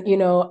process. And,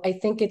 I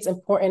think it's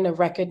important to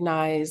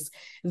recognize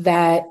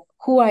that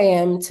who I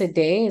am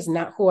today is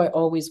not who I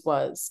always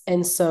was.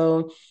 And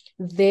so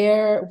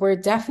there were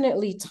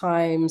definitely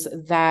times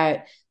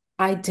that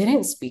I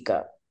didn't speak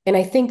up. And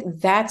I think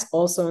that's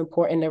also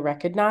important to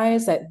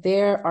recognize, that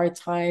there are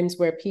times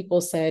where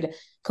people said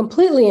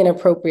completely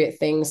inappropriate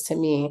things to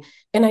me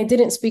and I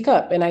didn't speak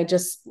up, and I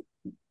just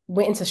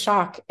went into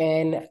shock,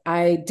 and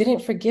I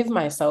didn't forgive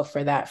myself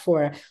for that,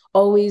 for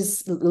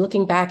always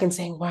looking back and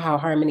saying, wow,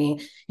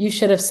 Harmony, you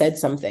should have said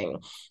something.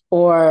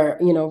 Or,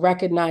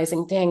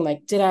 recognizing, dang,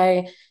 like,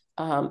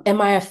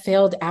 am I a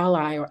failed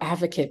ally or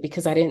advocate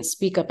because I didn't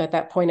speak up at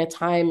that point of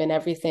time and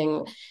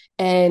everything?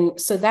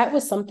 And so that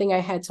was something I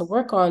had to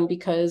work on,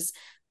 because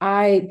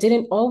I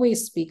didn't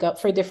always speak up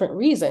for different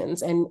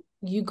reasons. And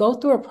you go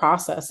through a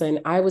process,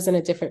 and I was in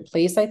a different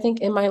place, I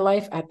think, in my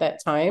life at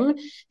that time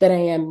than I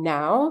am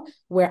now,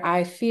 where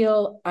I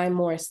feel I'm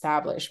more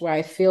established, where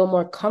I feel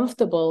more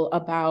comfortable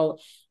about,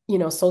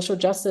 social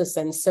justice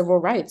and civil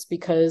rights,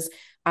 because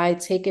I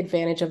take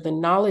advantage of the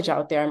knowledge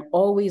out there. I'm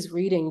always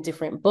reading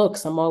different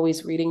books. I'm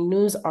always reading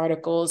news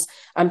articles.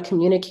 I'm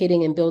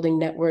communicating and building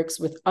networks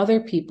with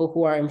other people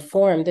who are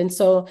informed. And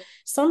so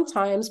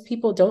sometimes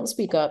people don't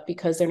speak up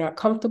because they're not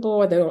comfortable,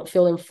 or they don't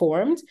feel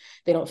informed.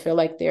 They don't feel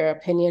like their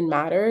opinion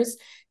matters.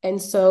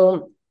 And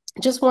so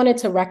just wanted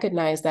to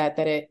recognize that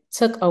it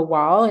took a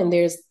while, and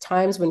there's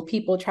times when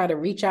people try to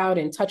reach out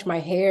and touch my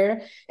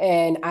hair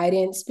and I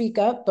didn't speak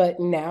up, but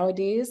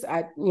nowadays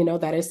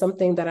that is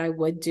something that I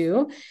would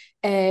do.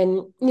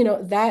 And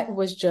that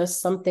was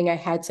just something I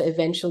had to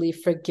eventually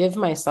forgive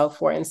myself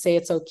for and say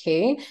it's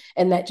okay.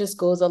 And that just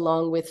goes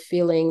along with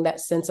feeling that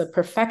sense of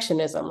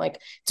perfectionism,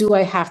 like, do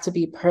I have to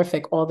be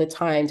perfect all the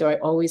time? Do I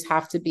always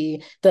have to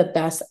be the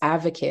best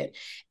advocate?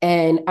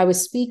 And I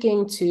was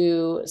speaking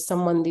to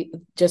someone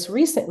just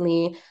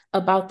recently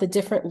about the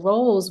different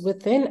roles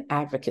within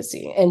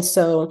advocacy. And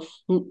so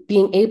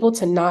being able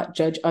to not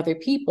judge other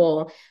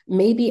people,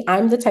 maybe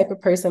I'm the type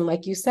of person,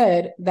 like you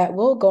said, that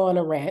will go on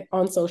a rant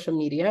on social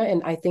media.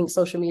 And I think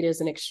social media is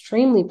an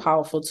extremely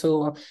powerful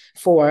tool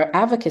for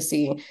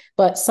advocacy,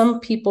 but some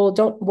people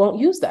won't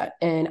use that.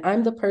 And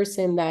I'm the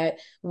person that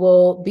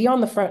will be on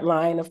the front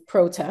line of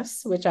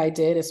protests, which I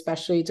did,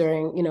 especially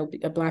during,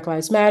 Black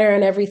Lives Matter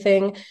and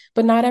everything,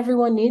 but not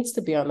everyone needs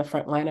to be on the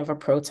front line of a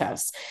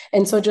protest.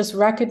 And so just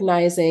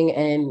recognizing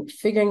and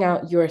figuring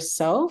out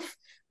yourself,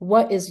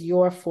 what is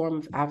your form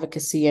of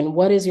advocacy and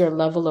what is your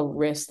level of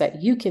risk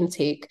that you can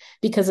take,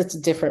 because it's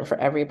different for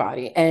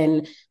everybody.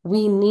 And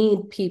we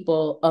need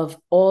people of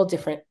all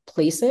different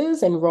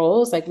places and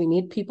roles. Like, we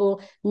need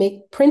people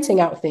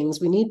printing out things.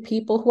 We need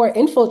people who are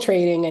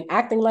infiltrating and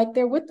acting like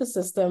they're with the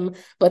system,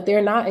 but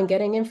they're not, and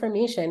getting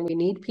information. We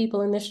need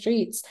people in the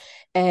streets.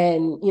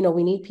 And,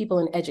 we need people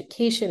in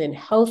education and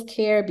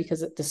healthcare,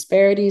 because of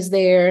disparities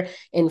there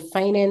in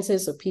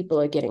finances. So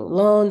people are getting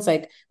loans.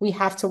 Like, we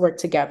have to work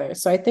together.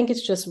 So I think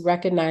it's just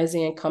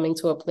recognizing and coming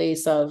to a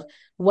place of,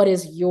 what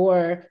is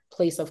your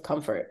place of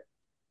comfort?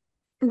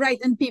 Right.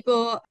 And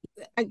people,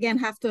 again,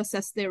 have to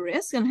assess their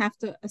risk and have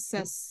to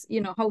assess,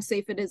 how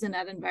safe it is in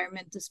that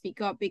environment to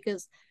speak up.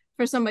 Because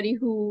for somebody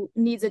who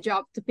needs a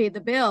job to pay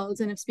the bills,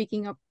 and if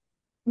speaking up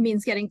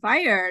means getting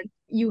fired,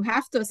 you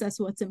have to assess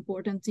what's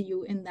important to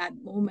you in that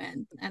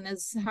moment. And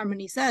as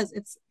Harmony says,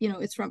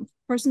 it's from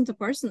person to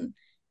person.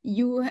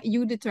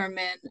 You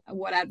determine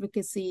what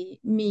advocacy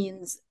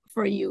means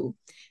for you.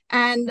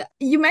 And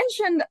you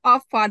mentioned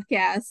off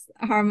podcast,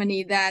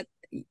 Harmony, that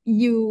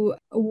you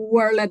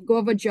were let go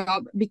of a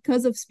job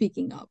because of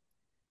speaking up.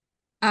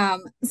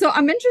 So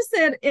I'm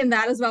interested in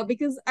that as well,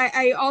 because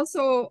I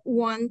also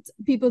want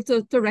people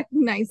to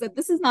recognize that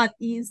this is not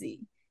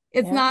easy.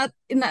 It's not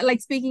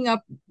like speaking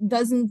up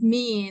doesn't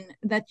mean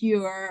that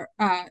you're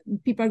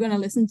people are going to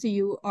listen to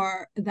you,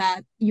 or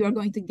that you are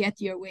going to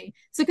get your way.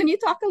 So can you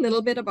talk a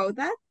little bit about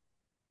that?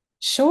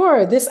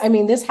 Sure. This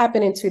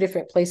happened in two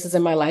different places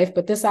in my life,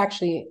 but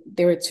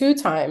there were two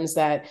times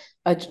that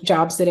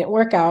jobs didn't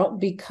work out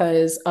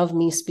because of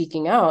me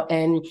speaking out.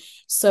 And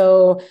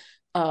so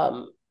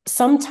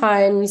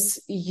sometimes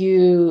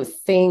you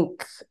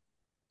think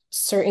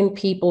certain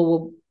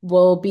people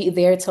will be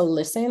there to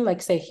listen,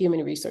 like, say,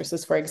 human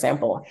resources, for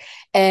example.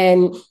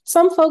 And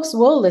some folks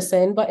will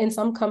listen, but in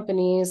some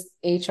companies,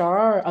 HR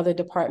or other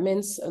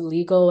departments,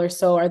 legal or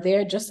so, are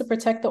there just to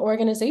protect the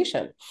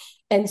organization.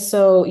 And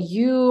so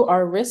you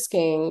are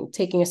risking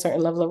taking a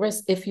certain level of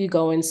risk if you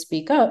go and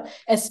speak up,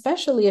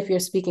 especially if you're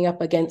speaking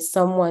up against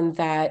someone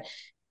that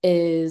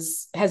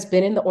has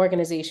been in the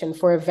organization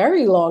for a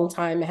very long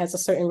time, has a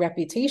certain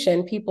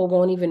reputation. People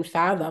won't even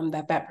fathom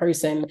that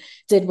person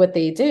did what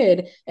they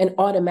did, and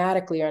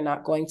automatically are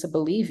not going to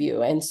believe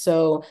you. And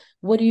so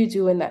what do you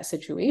do in that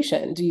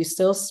situation? Do you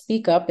still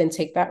speak up and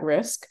take that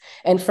risk?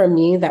 And for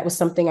me, that was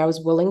something I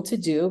was willing to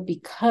do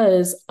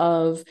because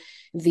of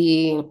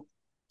the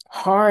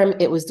harm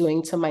it was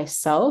doing to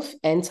myself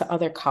and to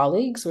other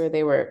colleagues, where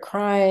they were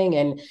crying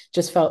and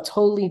just felt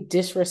totally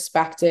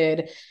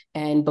disrespected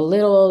and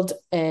belittled.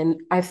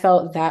 And I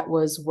felt that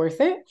was worth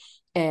it,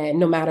 and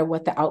no matter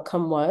what the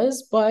outcome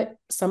was. But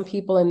some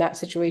people in that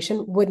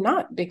situation would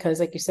not, because,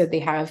 like you said,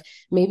 they have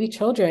maybe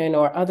children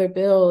or other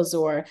bills,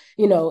 or,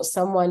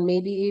 someone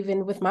maybe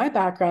even with my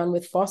background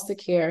with foster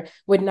care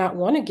would not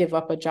want to give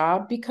up a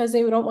job because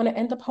they don't want to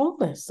end up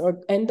homeless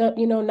or end up,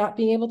 not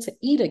being able to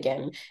eat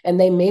again. And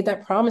they made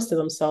that promise to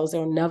themselves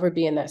they'll never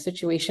be in that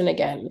situation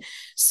again.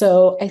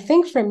 So I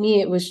think for me,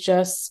 it was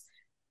just,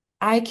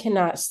 I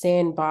cannot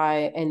stand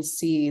by and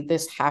see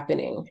this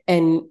happening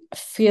and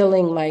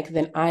feeling like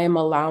then I am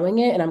allowing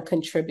it and I'm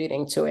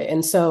contributing to it.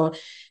 And so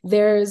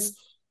there's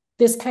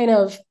this kind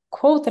of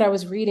quote that I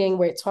was reading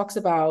where it talks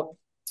about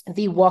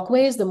the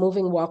walkways, the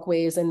moving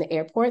walkways in the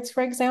airports,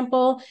 for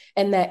example,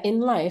 and that in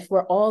life,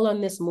 we're all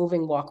on this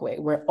moving walkway.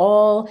 We're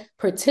all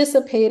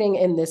participating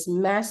in this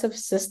massive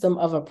system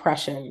of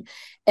oppression.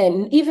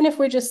 And even if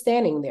we're just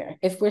standing there,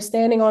 if we're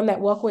standing on that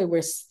walkway,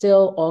 we're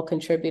still all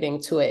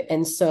contributing to it.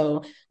 And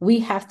so we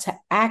have to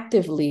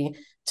actively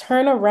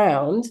turn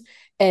around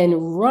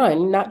and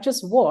run, not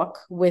just walk,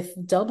 with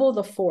double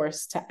the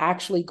force to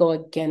actually go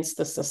against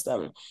the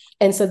system.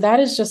 And so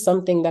that is just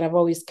something that I've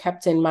always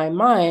kept in my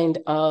mind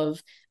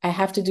of I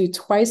have to do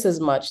twice as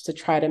much to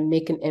try to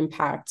make an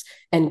impact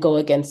and go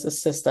against the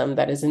system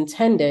that is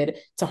intended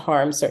to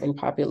harm certain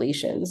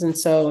populations. And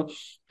so,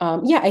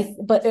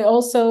 but it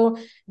also,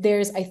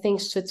 there's, I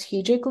think,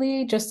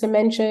 strategically, just to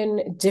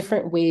mention,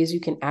 different ways you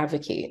can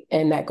advocate.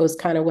 And that goes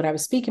kind of what I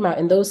was speaking about.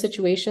 In those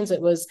situations,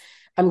 it was,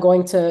 I'm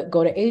going to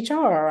go to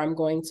HR, I'm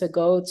going to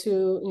go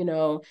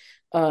to,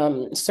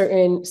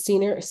 certain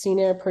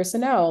senior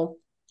personnel.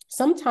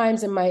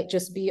 Sometimes it might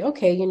just be,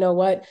 okay, you know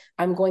what?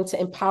 I'm going to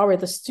empower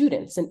the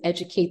students and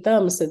educate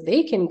them so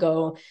they can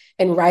go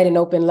and write an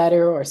open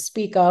letter or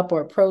speak up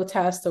or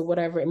protest or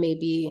whatever it may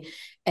be.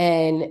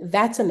 And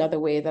that's another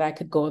way that I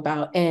could go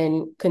about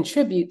and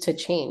contribute to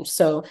change.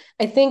 So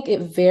I think it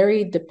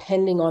varied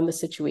depending on the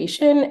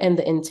situation and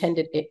the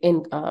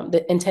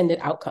intended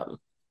outcome.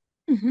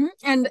 Mm-hmm.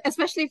 And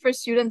especially for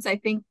students, I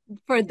think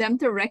for them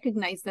to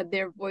recognize that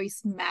their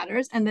voice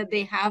matters and that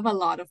they have a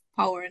lot of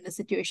power in the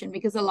situation,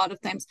 because a lot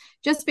of times,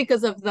 just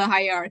because of the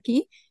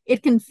hierarchy,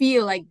 it can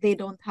feel like they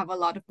don't have a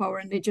lot of power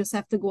and they just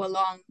have to go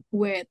along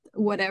with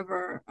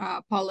whatever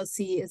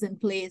policy is in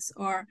place,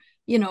 or,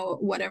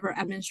 whatever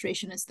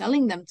administration is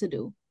telling them to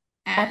do.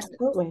 And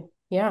absolutely.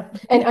 Yeah.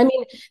 And I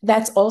mean,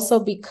 that's also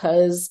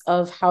because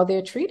of how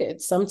they're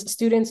treated. Some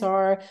students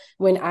are,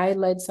 when I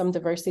led some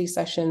diversity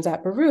sessions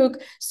at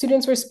Baruch,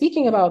 students were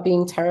speaking about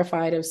being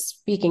terrified of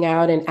speaking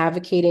out and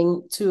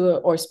advocating to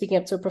or speaking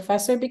up to a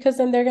professor because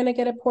then they're going to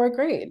get a poor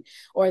grade,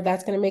 or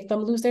that's going to make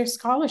them lose their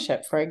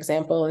scholarship, for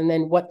example. And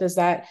then what does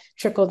that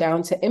trickle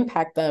down to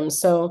impact them?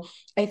 So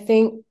I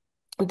think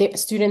the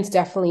students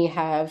definitely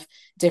have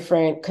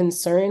different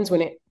concerns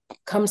when it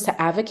comes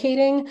to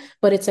advocating,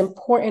 but it's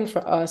important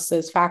for us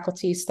as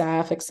faculty,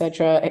 staff, et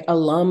cetera,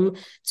 alum,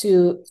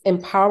 to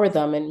empower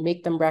them and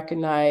make them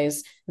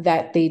recognize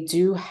that they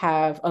do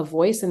have a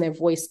voice and their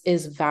voice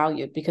is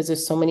valued, because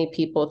there's so many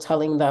people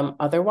telling them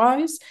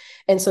otherwise.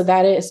 And so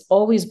that has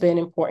always been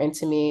important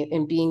to me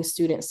in being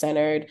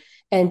student-centered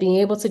and being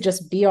able to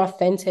just be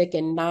authentic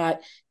and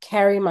not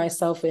carry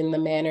myself in the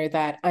manner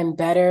that I'm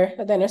better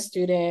than a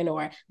student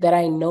or that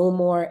I know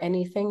more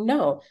anything.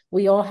 No,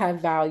 we all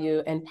have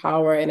value and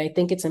power. And I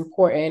think it's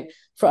important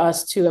for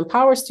us to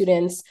empower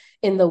students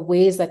in the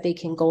ways that they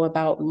can go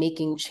about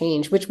making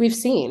change, which we've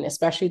seen,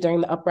 especially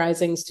during the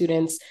uprising.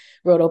 Students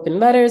wrote open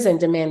letters and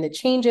demanded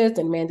changes,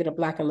 demanded a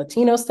Black and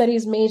Latino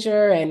studies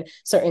major and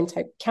certain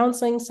type of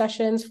counseling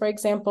sessions, for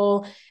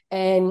example.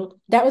 And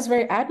that was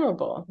very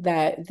admirable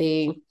that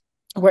they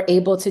were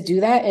able to do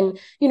that. And,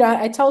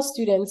 I tell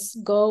students,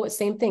 go,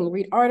 same thing,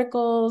 read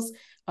articles,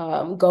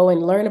 go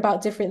and learn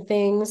about different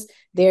things.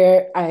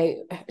 I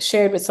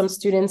shared with some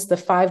students the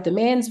 5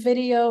 Demands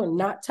video,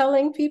 not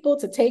telling people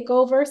to take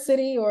over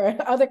city or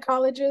other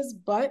colleges,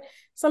 but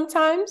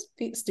sometimes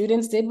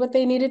students did what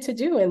they needed to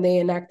do and they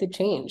enacted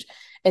change.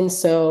 And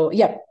so,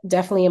 yeah,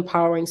 definitely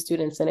empowering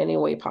students in any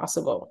way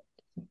possible.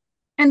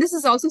 And this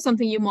is also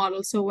something you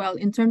model so well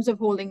in terms of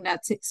holding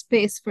that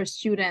space for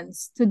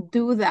students to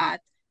do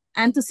that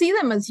and to see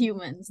them as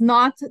humans,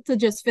 not to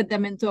just fit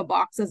them into a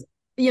box as,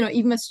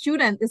 even a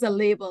student is a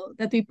label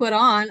that we put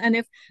on. And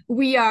if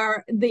we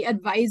are the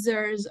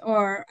advisors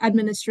or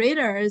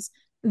administrators,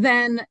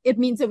 then it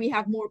means that we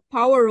have more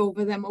power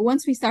over them. But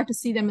once we start to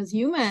see them as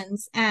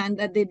humans and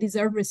that they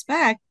deserve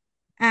respect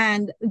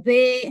and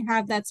they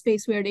have that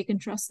space where they can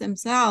trust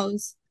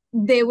themselves,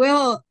 they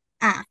will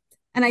act.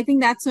 And I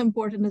think that's so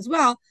important as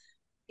well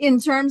in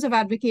terms of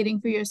advocating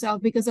for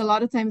yourself, because a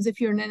lot of times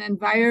if you're in an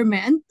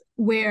environment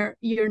where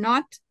you're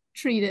not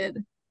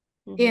treated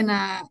in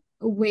a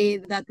way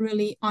that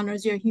really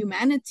honors your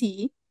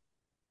humanity,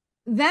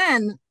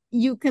 then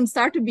you can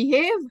start to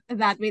behave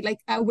that way, like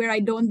where I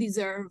don't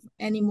deserve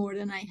any more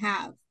than I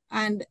have.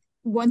 And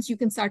once you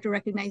can start to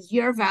recognize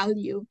your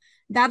value,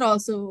 that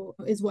also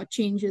is what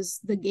changes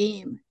the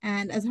game.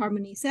 And as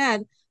Harmony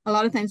said, a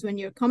lot of times when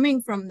you're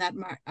coming from that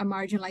a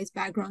marginalized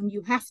background,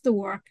 you have to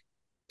work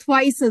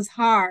twice as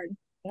hard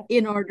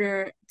in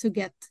order to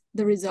get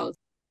the results.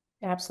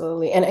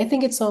 Absolutely. And I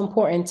think it's so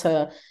important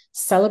to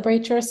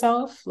celebrate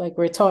yourself. Like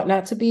we're taught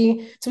not to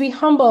be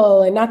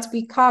humble and not to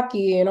be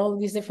cocky and all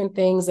of these different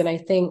things. And I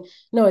think,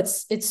 no,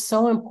 it's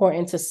so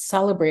important to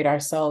celebrate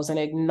ourselves and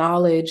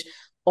acknowledge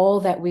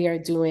all that we are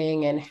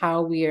doing and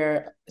how we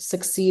are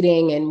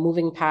succeeding and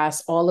moving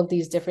past all of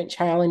these different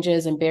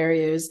challenges and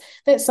barriers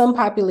that some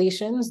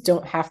populations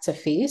don't have to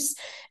face.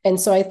 And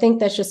so I think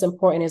that's just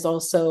important, is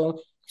also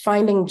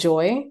finding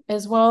joy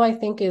as well. I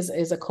think is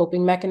a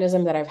coping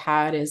mechanism that I've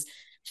had, is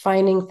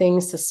finding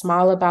things to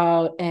smile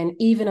about. And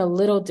even a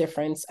little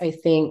difference, I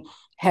think,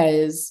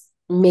 has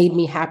made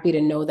me happy to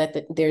know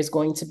that there's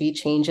going to be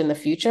change in the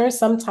future.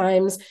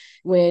 Sometimes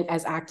when,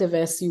 as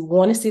activists, you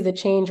want to see the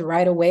change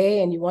right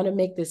away and you want to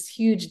make this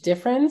huge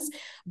difference,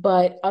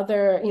 but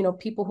other,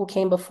 people who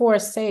came before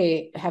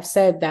have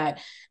said that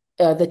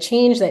the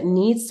change that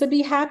needs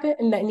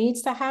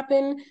to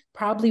happen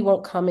probably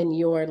won't come in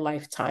your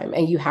lifetime,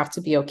 and you have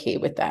to be okay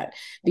with that,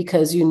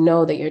 because you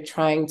know that you're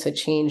trying to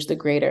change the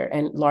greater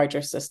and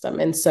larger system.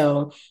 And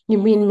so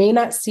we may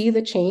not see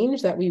the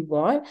change that we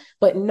want,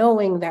 but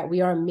knowing that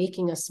we are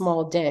making a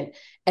small dent,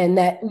 and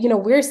that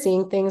we're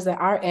seeing things that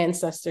our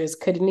ancestors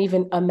couldn't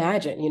even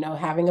imagine,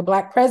 having a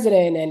Black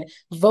president and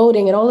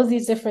voting and all of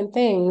these different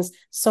things.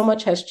 So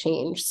much has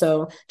changed.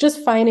 So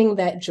just finding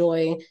that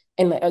joy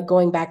and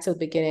going back to the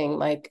beginning,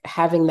 like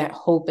having that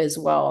hope as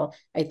well,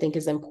 I think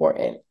is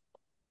important.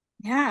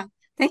 Yeah.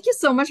 Thank you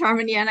so much,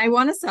 Harmony. And I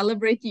want to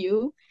celebrate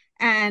you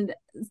and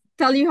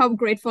tell you how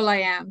grateful I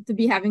am to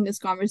be having this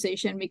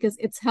conversation, because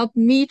it's helped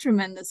me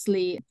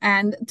tremendously,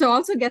 and to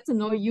also get to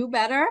know you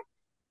better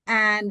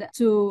and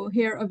to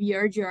hear of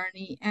your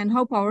journey and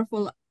how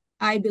powerful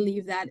I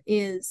believe that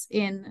is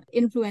in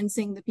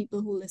influencing the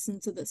people who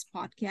listen to this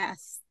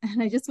podcast.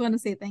 And I just want to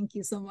say thank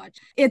you so much.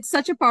 It's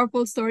such a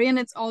powerful story. And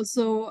it's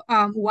also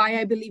why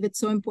I believe it's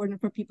so important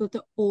for people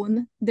to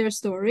own their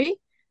story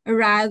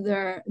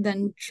rather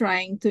than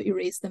trying to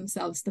erase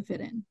themselves to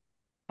fit in.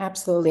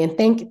 Absolutely. And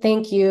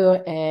thank you.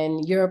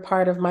 And you're a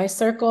part of my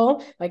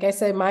circle. Like I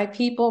said, my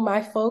people,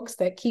 my folks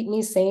that keep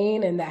me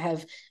sane and that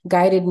have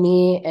guided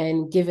me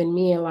and given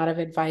me a lot of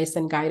advice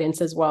and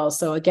guidance as well.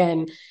 So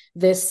again,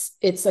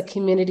 it's a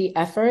community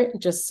effort.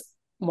 Just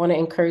want to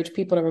encourage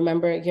people to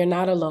remember you're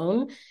not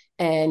alone.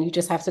 And you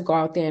just have to go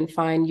out there and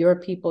find your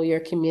people, your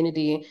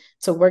community,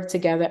 to work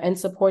together and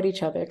support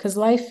each other, because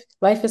life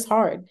is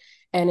hard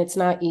and it's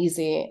not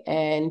easy.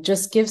 And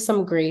just give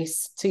some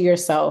grace to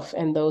yourself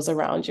and those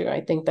around you.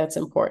 I think that's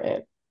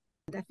important.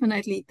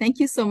 Definitely. Thank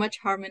you so much,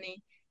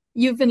 Harmony.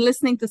 You've been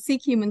listening to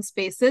Seek Human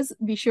Spaces.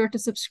 Be sure to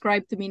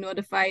subscribe to be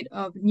notified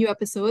of new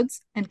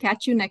episodes, and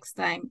catch you next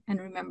time. And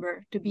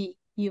remember to be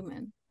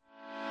human.